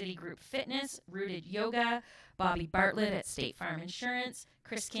 Granite City Group Fitness, Rooted Yoga, Bobby Bartlett at State Farm Insurance,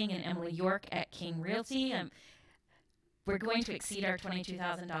 Chris King and Emily York at King Realty. We're going to exceed our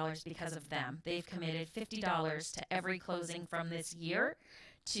 $22,000 because of them. They've committed $50 to every closing from this year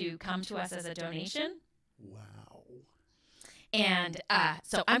to come to us as a donation. Wow. And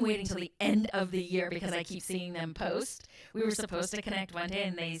so I'm waiting till the end of the year because I keep seeing them post. We were supposed to connect one day,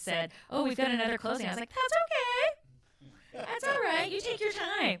 and they said, oh, we've got another closing. I was like, that's okay. That's all right. You take your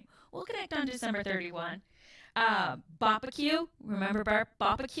time. We'll connect on December 31. Barbecue, remember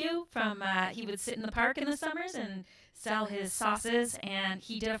Barbecue from, he would sit in the park in the summers and sell his sauces, and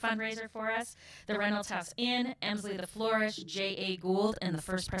he did a fundraiser for us. The Reynolds House Inn, Emsley the Florist, J.A. Gould, and the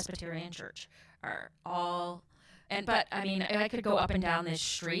First Presbyterian Church are all, but I mean, I could go up and down this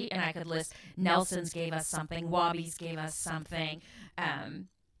street and I could list Nelson's gave us something, Wobby's gave us something,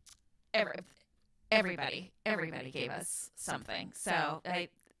 everybody gave us something. So I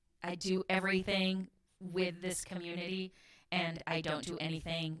do everything with this community, and I don't do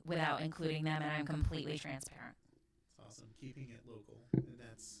anything without including them, and I'm completely transparent. It's awesome. Keeping it local, and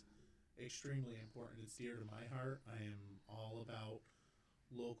that's extremely important. It's dear to my heart. I am all about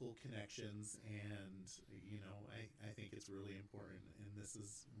local connections, and I think it's really important, and this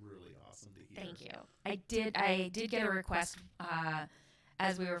is really awesome to hear. Thank you. I did get a request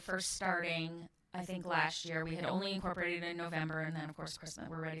as we were first starting. I think last year we had only incorporated in November, and then of course Christmas,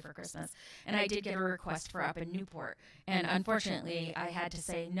 we're ready for Christmas. And I did get a request for up in Newport, and unfortunately I had to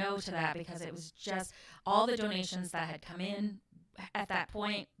say no to that because it was just all the donations that had come in at that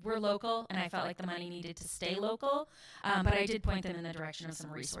point were local, and I felt like the money needed to stay local. But I did point them in the direction of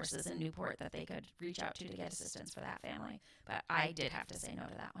some resources in Newport that they could reach out to get assistance for that family. But I did have to say no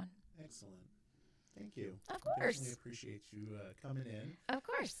to that one. Excellent. Thank you. Of course. Definitely appreciate you coming in. Of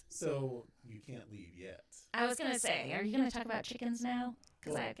course. So you can't leave yet. I was going to say, are you going to talk about chickens now?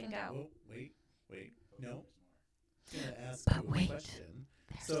 Because I can go. Oh, wait. No. I'm going to ask But you wait, a question.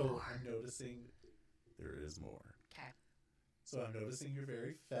 there's So more. I'm noticing there is more. Okay. So I'm noticing you're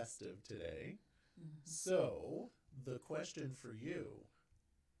very festive today. Mm-hmm. So the question for you,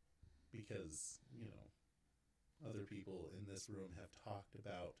 because, other people in this room have talked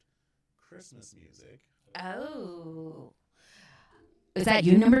about Christmas music. Oh. Is that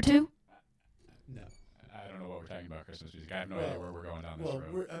you, number two? No. I don't know what we're talking about Christmas music. I have no idea where we're going down this Well,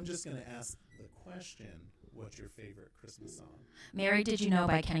 road. I'm just going to ask the question, what's your favorite Christmas song? Mary, Did You Know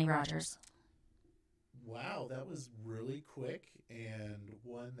by Kenny Rogers. Wow, that was really quick, and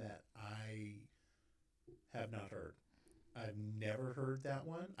one that I have not heard. I've never heard that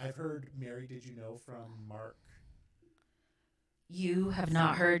one. I've heard Mary Did You Know from Mark. You have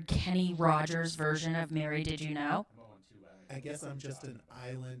not heard Kenny Rogers' version of Mary, Did You Know? I guess I'm just an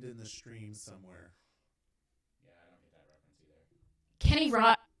island in the stream somewhere. Yeah, I don't get that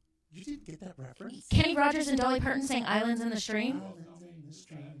reference either. You didn't get that reference? Kenny Rogers and Dolly Parton sang Islands in the Stream? Islands in the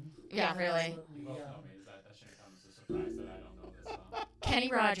stream. Yeah, really. You both tell me that shouldn't come as a surprise that I don't know this song.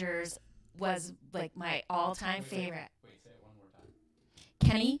 Kenny Rogers was like my all-time favorite. Wait, say it one more time.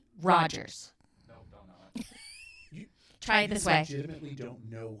 Kenny Rogers. No, don't know it. Try it this way. Legitimately don't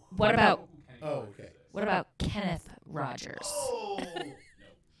know. Who. What about Oh, okay. what about Kenneth Rogers? Oh.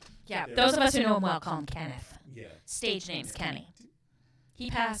 Yeah, those of us who know him well call him Kenneth. Yeah. Stage name's Kenny. He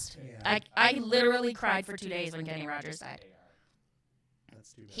passed. Yeah. I literally cried for 2 days when Kenny Rogers died.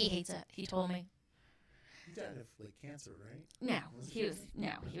 That's too bad. He hates it. He told me. He died of cancer, right? No, he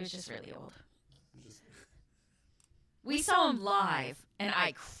was just really old. Just We saw him live, and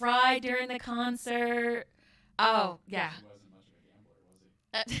I cried during the concert. Oh, yeah. He wasn't much of a gambler,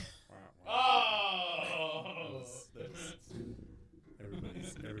 was he? Oh!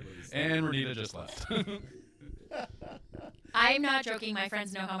 Everybody's. And Renita just left. I'm not joking. My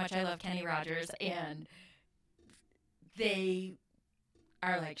friends know how much I love Kenny Rogers, and they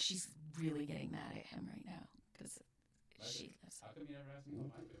are like, she's really getting mad at him right now because she lives. How come you never asked me what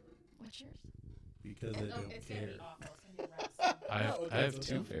my favorite? What's yours? Because I don't it's care. gonna be awful. It's gonna be a rap song. I have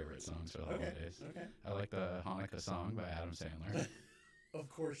two favorite songs for the holidays. Okay. I like the Hanukkah song by Adam Sandler, Of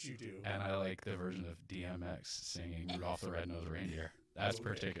course you do. and I like the version of DMX singing Rudolph the Red-Nosed Reindeer. That's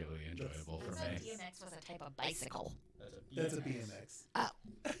particularly enjoyable for me. DMX was a type of bicycle. That's a BMX. Oh.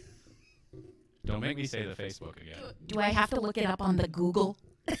 Don't make me say the Facebook again. Do I have to look it up on the Google?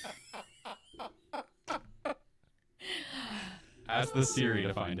 Ask the Siri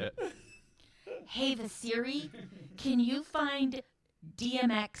to find it. Hey, the Siri, can you find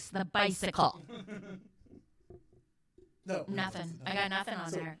DMX the bicycle? No. Nothing. I got nothing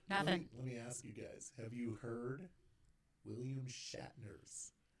on there. Nothing. Let me ask you guys. Have you heard William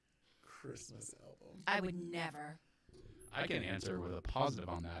Shatner's Christmas album? I would never. I can answer with a positive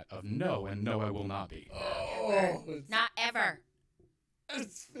on that of no, and no, I will not be. Oh, Not ever.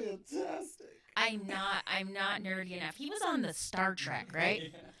 it's fantastic. I'm not nerdy enough. He was on the Star Trek,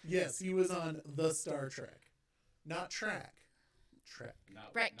 right? Yes, he was on the Star Trek. Not track. Trek.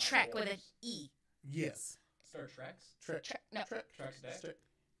 Right, Trek with an E. Yes. Star Treks? Trek. No, Trek's Day? Trek.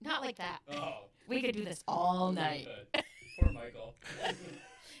 not like that. Oh. We could do this all night. Poor Michael.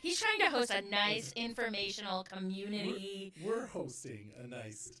 He's trying to host a nice informational community, We're hosting a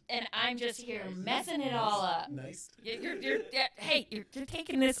nice. and I'm just here messing it all up. Nice. Hey, you're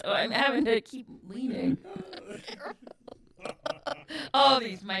taking this. Oh, I'm having to keep leaning. All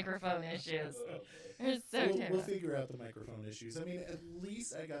these microphone issues. They're so We'll terrible. figure out the microphone issues. I mean, at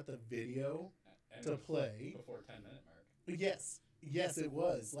least I got the video to play. Before 10-minute mark. Yes, it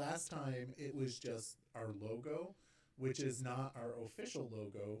was. Last time it was just our logo, which is not our official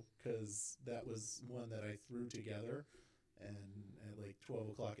logo, because that was one that I threw together and at like 12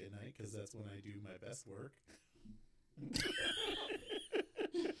 o'clock at night, because that's when I do my best work.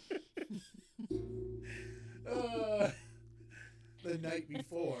 The night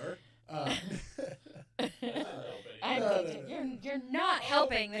before. You're not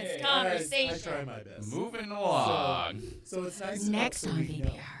helping this conversation. I try my best. Moving along. So it's nice. Next so on we know.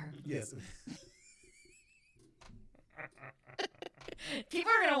 VPR. Yes.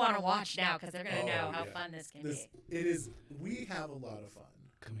 People are going to want to watch now because they're going to know how yeah. fun this can This be. it is. We have a lot of fun.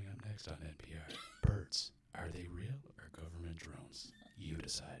 Coming up next on NPR, birds. Are they real or government drones? You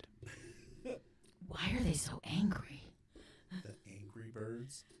decide. Why are they so angry? The Angry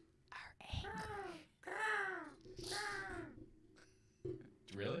Birds. Are angry.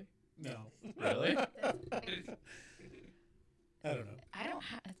 Really? No. Really? I don't know. I don't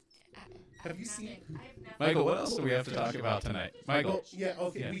have. Have you seen? Michael, what else do we have to talk about tonight? Michael. Oh, yeah.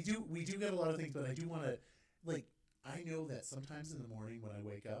 Okay. Yes. We do get a lot of things, but I do want to, like, I know that sometimes in the morning when I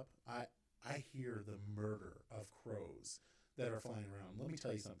wake up, I hear the murder of crows that are flying around. Let me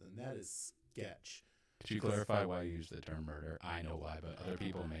tell you something. That is sketch. Could you clarify why you use the term murder? I know why, but other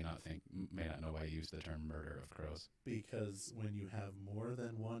people may not know why you use the term murder of crows. Because when you have more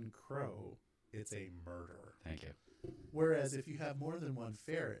than one crow, it's a murder. Thank you. Whereas if you have more than one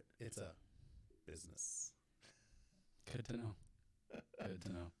ferret, it's a business. Good to know. Good to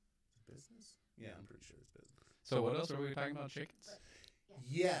know. Business? Yeah, I'm pretty sure it's business. So what else are we talking about? Chickens?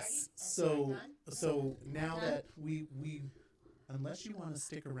 Yes. So now that we unless you want to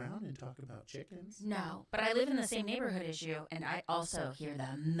stick around and talk about chickens. No, but I live in the same neighborhood as you, and I also hear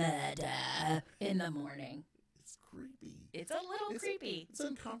the murder in the morning. It's creepy. It's a little creepy. It's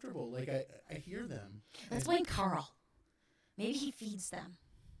uncomfortable. Like I hear them. Let's blame Carl. Maybe he feeds them.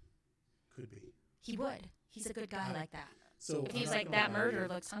 Could be. He would. He's a good guy like that. So If I'm he's not like, gonna that lie, murder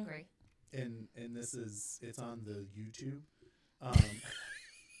looks hungry. And this is it's on the YouTube.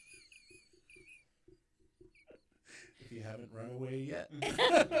 If you haven't run away yet.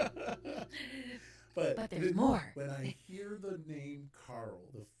 But there's more. When I hear the name Carl,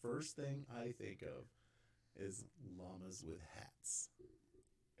 the first thing I think of is llamas with hats.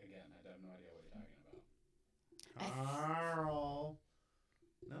 Again, I have no idea what you're talking about. Carl.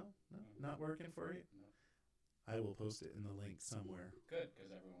 No, not working for you? No. I will post it in the link somewhere. Good,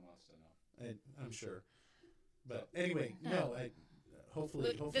 because everyone wants to know. I'm sure. But anyway, no,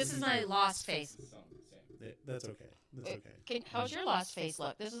 hopefully This is my lost face. That's okay. That's okay. How's your lost face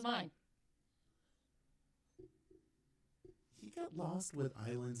look? This is mine. got lost with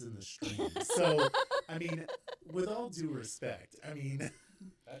islands in the stream. So, I mean, with all due respect, I mean...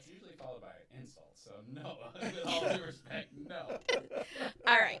 That's usually followed by an insult, so no. With all due respect, no.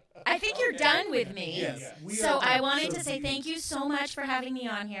 All right. I think you're done with me. Yes. So I wanted to say thank you so much for having me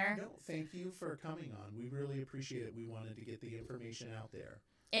on here. No, thank you for coming on. We really appreciate it. We wanted to get the information out there.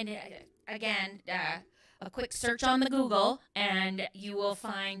 And again, a quick search on the Google, and you will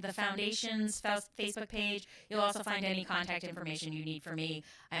find the Foundation's Facebook page. You'll also find any contact information you need for me.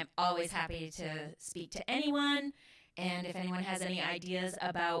 I'm always happy to speak to anyone. And if anyone has any ideas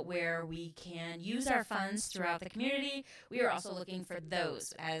about where we can use our funds throughout the community, we are also looking for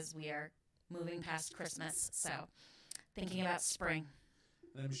those as we are moving past Christmas. So thinking about spring.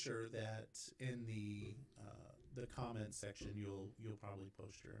 And I'm sure that in the comment section, you'll probably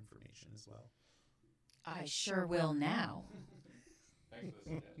post your information as well. I sure will now. Thanks for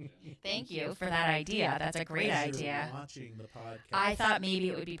the suggestion. Thank you for that idea. That's a great As idea. you're watching the podcast. I thought maybe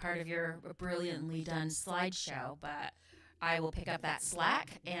it would be part of your brilliantly done slideshow, but I will pick up that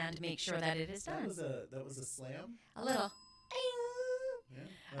slack and make sure that it is done. That was a slam. A little. Yeah.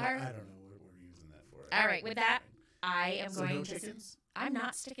 Our- I don't know what we're using that for. All right, with that, I am So going no to. chickens? I'm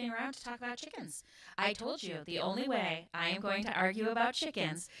not sticking around to talk about chickens. I told you the only way I am going to argue about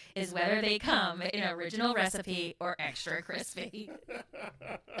chickens is whether they come in original recipe or extra crispy.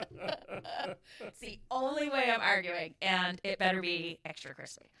 It's the only way I'm arguing, and it better be extra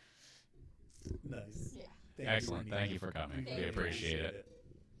crispy. Nice. Yeah. Excellent. Thank you for coming. Thank We you. appreciate it.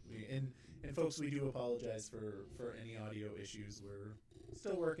 And folks, we do apologize for any audio issues. We're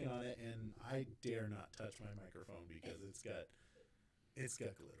still working on it, and I dare not touch my microphone because it's got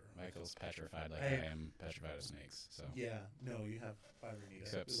glitter on it. Michael's petrified like I am petrified of snakes. So Yeah, no, you have fire, Renita.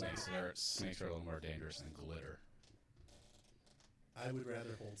 except snakes are a little more dangerous than glitter. I would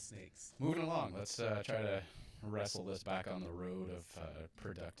rather hold snakes. Moving along, let's try to wrestle this back on the road of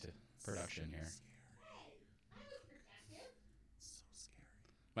production here. So scary.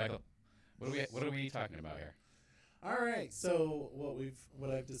 Michael, what are we talking about here? All right, so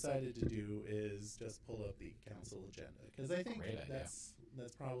what I've decided to do is just pull up the council agenda because I think Great idea.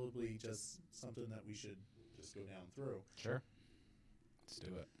 that's probably just something that we should just go down through. Sure. Let's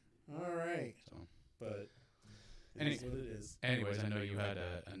do it. All right, So, but it is what it is. anyways, I know you had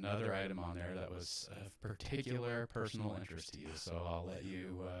another item on there that was of particular personal interest to you, so I'll let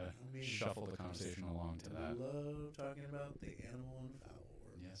you shuffle the conversation along to I that. love talking about the animal and fowl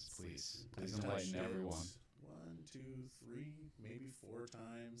ordinance. Yes, please. I Please touched enlighten it everyone. 1, 2, 3, maybe 4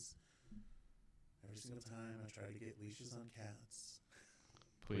 times. Every single time I try to get leashes on cats.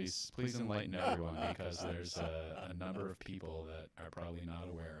 Please enlighten everyone because there's a number of people that are probably not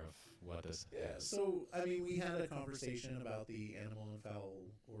aware of what this Yeah, is. so, I mean, we had a conversation about the animal and fowl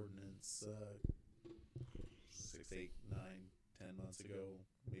ordinance 6, 8, 9, 10 months ago,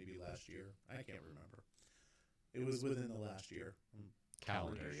 maybe last year. I can't remember. It was within the last year.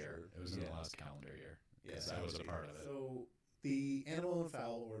 Calendar pretty year. sure. It was in the Yeah. last calendar year. Yeah, 'Cause I was a part of it. So the animal and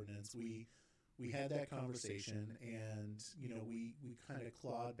fowl ordinance, we had that conversation, and we kind of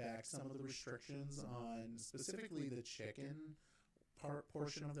clawed back some of the restrictions on specifically the chicken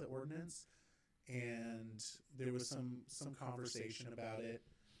portion of the ordinance, and there was some conversation about it.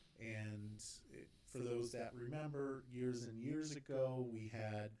 And for those that remember, years and years ago, we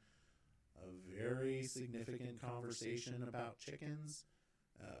had a very significant conversation about chickens.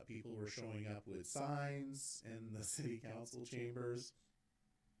 People were showing up with signs in the city council chambers,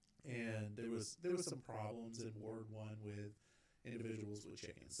 and there was some problems in Ward 1 with individuals with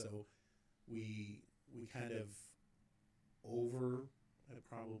chickens. So we kind of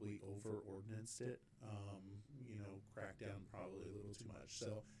probably over ordinanced it, cracked down probably a little too much.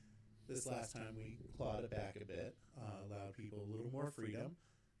 So this last time we clawed it back a bit, allowed people a little more freedom.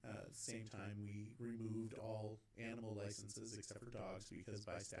 At the same time, we removed all animal licenses except for dogs because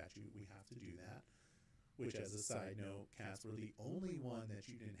by statute we have to do that. Which, as a side note, cats were the only one that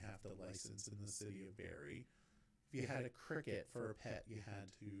you didn't have to license in the city of Barre. If you had a cricket for a pet, you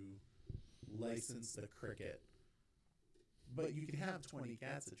had to license the cricket. But you can have 20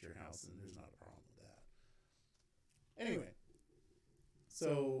 cats at your house, and there's not a problem with that. Anyway,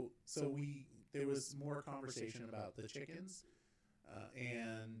 so there was more conversation about the chickens.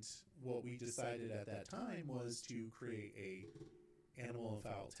 And what we decided at that time was to create a animal and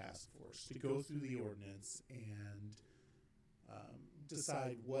fowl task force to go through the ordinance and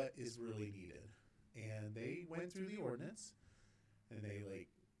decide what is really needed. And they went through the ordinance and they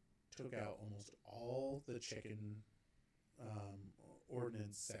took out almost all the chicken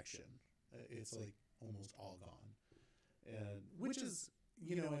ordinance section. It's almost all gone, and which is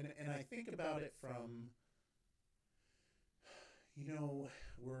and I think about it from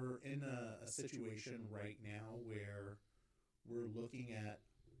we're in a situation right now where we're looking at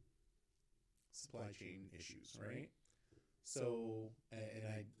supply chain issues, right? So, and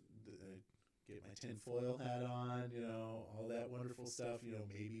I get my tinfoil hat on, all that wonderful stuff.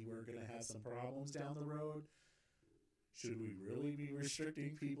 Maybe we're going to have some problems down the road. Should we really be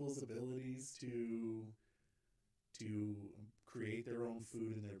restricting people's abilities to create their own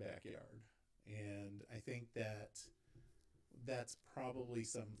food in their backyard? And I think that's probably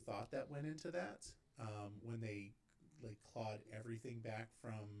some thought that went into that when they clawed everything back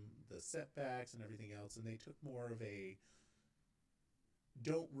from the setbacks and everything else, and they took more of a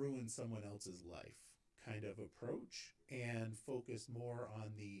don't ruin someone else's life kind of approach and focused more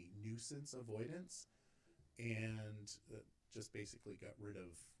on the nuisance avoidance, and just basically got rid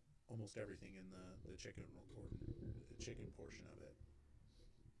of almost everything in the chicken portion of it.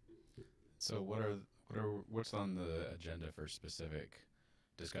 So what's on the agenda for specific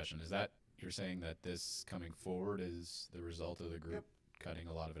discussion? Is that you're saying that this coming forward is the result of the group cutting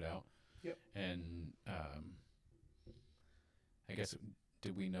a lot of it out? Yep. And I guess,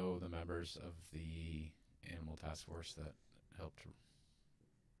 do we know the members of the animal task force that helped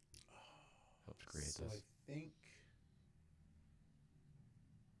create so this? I think,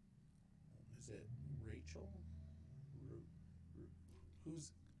 is it Rachel?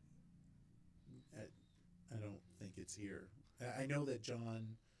 Who's? I don't think it's here. I know that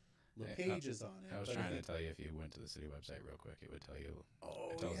John LePage is on it. I was trying to tell you, if you went to the city website real quick, it would tell you.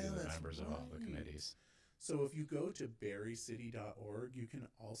 It tells you the members of all the committees. So if you go to barrecity.org, you can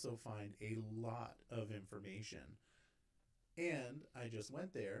also find a lot of information. And I just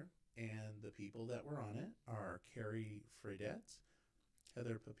went there, and the people that were on it are Carrie Fredette,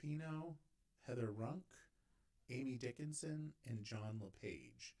 Heather Pepino, Heather Runk, Amy Dickinson, and John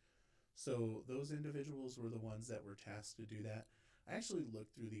LePage. So those individuals were the ones that were tasked to do that. I actually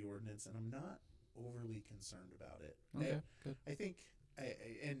looked through the ordinance, and I'm not overly concerned about it. Okay, good. I think,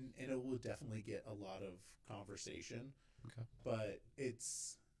 and it will definitely get a lot of conversation. Okay. But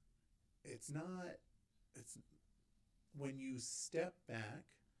it's when you step back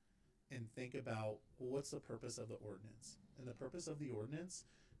and think about, well, what's the purpose of the ordinance? And the purpose of the ordinance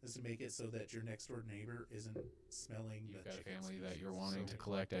is to make it so that your next door neighbor isn't smelling You've the got a chickens. family that you're wanting to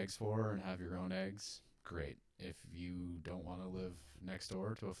collect eggs for and have your own eggs. Great. If you don't want to live next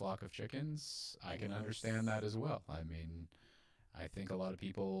door to a flock of chickens, I can understand that as well. I mean, I think a lot of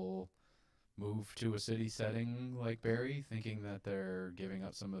people move to a city setting like Barre thinking that they're giving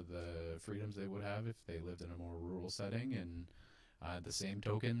up some of the freedoms they would have if they lived in a more rural setting, and at the same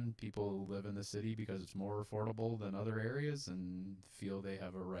token, people live in the city because it's more affordable than other areas and feel they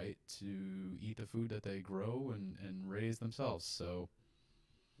have a right to eat the food that they grow and raise themselves. So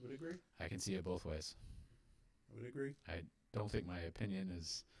I would agree. I can see it both ways. I would agree. I don't think my opinion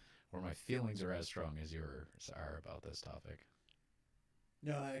is, or my feelings are as strong as yours are about this topic.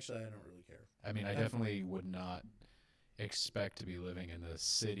 No, actually, I don't really care. I mean, I definitely would not expect to be living in the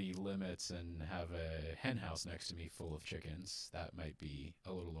city limits and have a hen house next to me full of chickens. That might be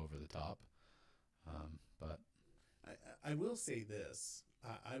a little over the top. But I will say this.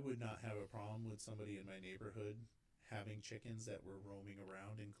 I would not have a problem with somebody in my neighborhood having chickens that were roaming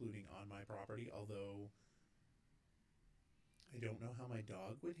around, including on my property, although I don't know how my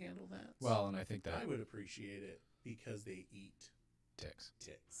dog would handle that. Well, and I think that I would appreciate it because they eat ticks.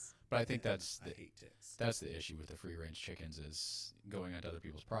 ticks. But I think I hate ticks. That's the issue with the free range chickens, is going onto other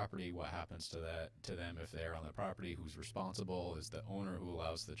people's property. What happens to them if they're on the property? Who's responsible? Is the owner who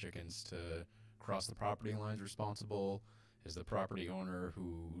allows the chickens to cross the property lines responsible? Is the property owner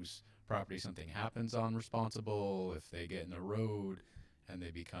whose property something happens on responsible? If they get in the road and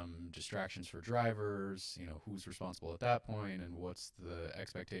they become distractions for drivers, who's responsible at that point? And what's the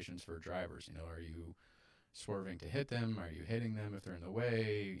expectations for drivers? Are you swerving to hit them? Are you hitting them if they're in the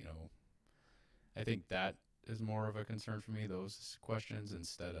way? I think that is more of a concern for me, those questions,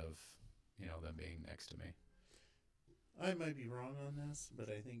 instead of, them being next to me. I might be wrong on this, but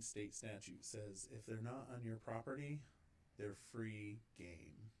I think state statute says if they're not on your property, they're free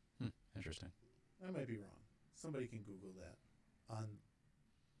game. Interesting. I might be wrong. Somebody can Google that on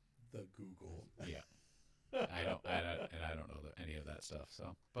the Google. Yeah. I don't know any of that stuff.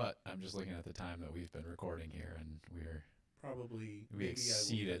 So, but I'm just looking at the time that we've been recording here, and we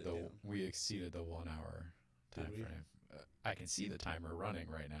exceeded the 1 hour time frame. I can see the timer running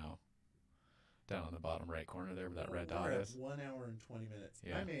right now, down on the bottom right corner there, where that red dot is. 1 hour and 20 minutes.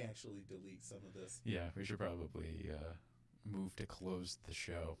 Yeah. I may actually delete some of this. Yeah, we should probably move to close the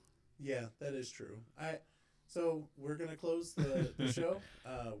show. Yeah, that is true. So we're going to close the show.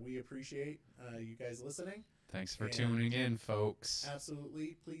 We appreciate you guys listening. Thanks for And tuning in, folks.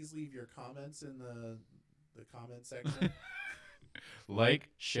 Absolutely. Please leave your comments in the comment section. Like,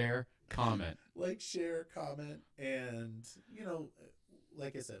 share, comment. Like, share, comment, and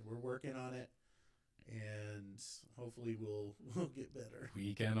like I said, we're working on it, and hopefully we'll get better.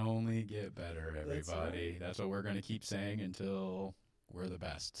 We can only get better, everybody. Right. That's what we're going to keep saying until we're the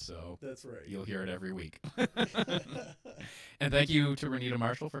best. So That's right. you'll hear it every week. And thank you to Renita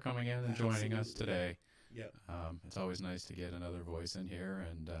Marshall for coming in and joining us today. Yep. It's always nice to get another voice in here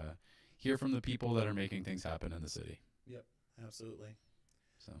and hear from the people that are making things happen in the city. Yep. Absolutely.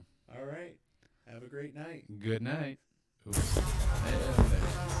 So, all right. Have a great night. Good night. Oops.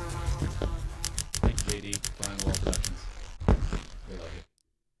 Thank you, JD. Flying Wall Productions. We love you.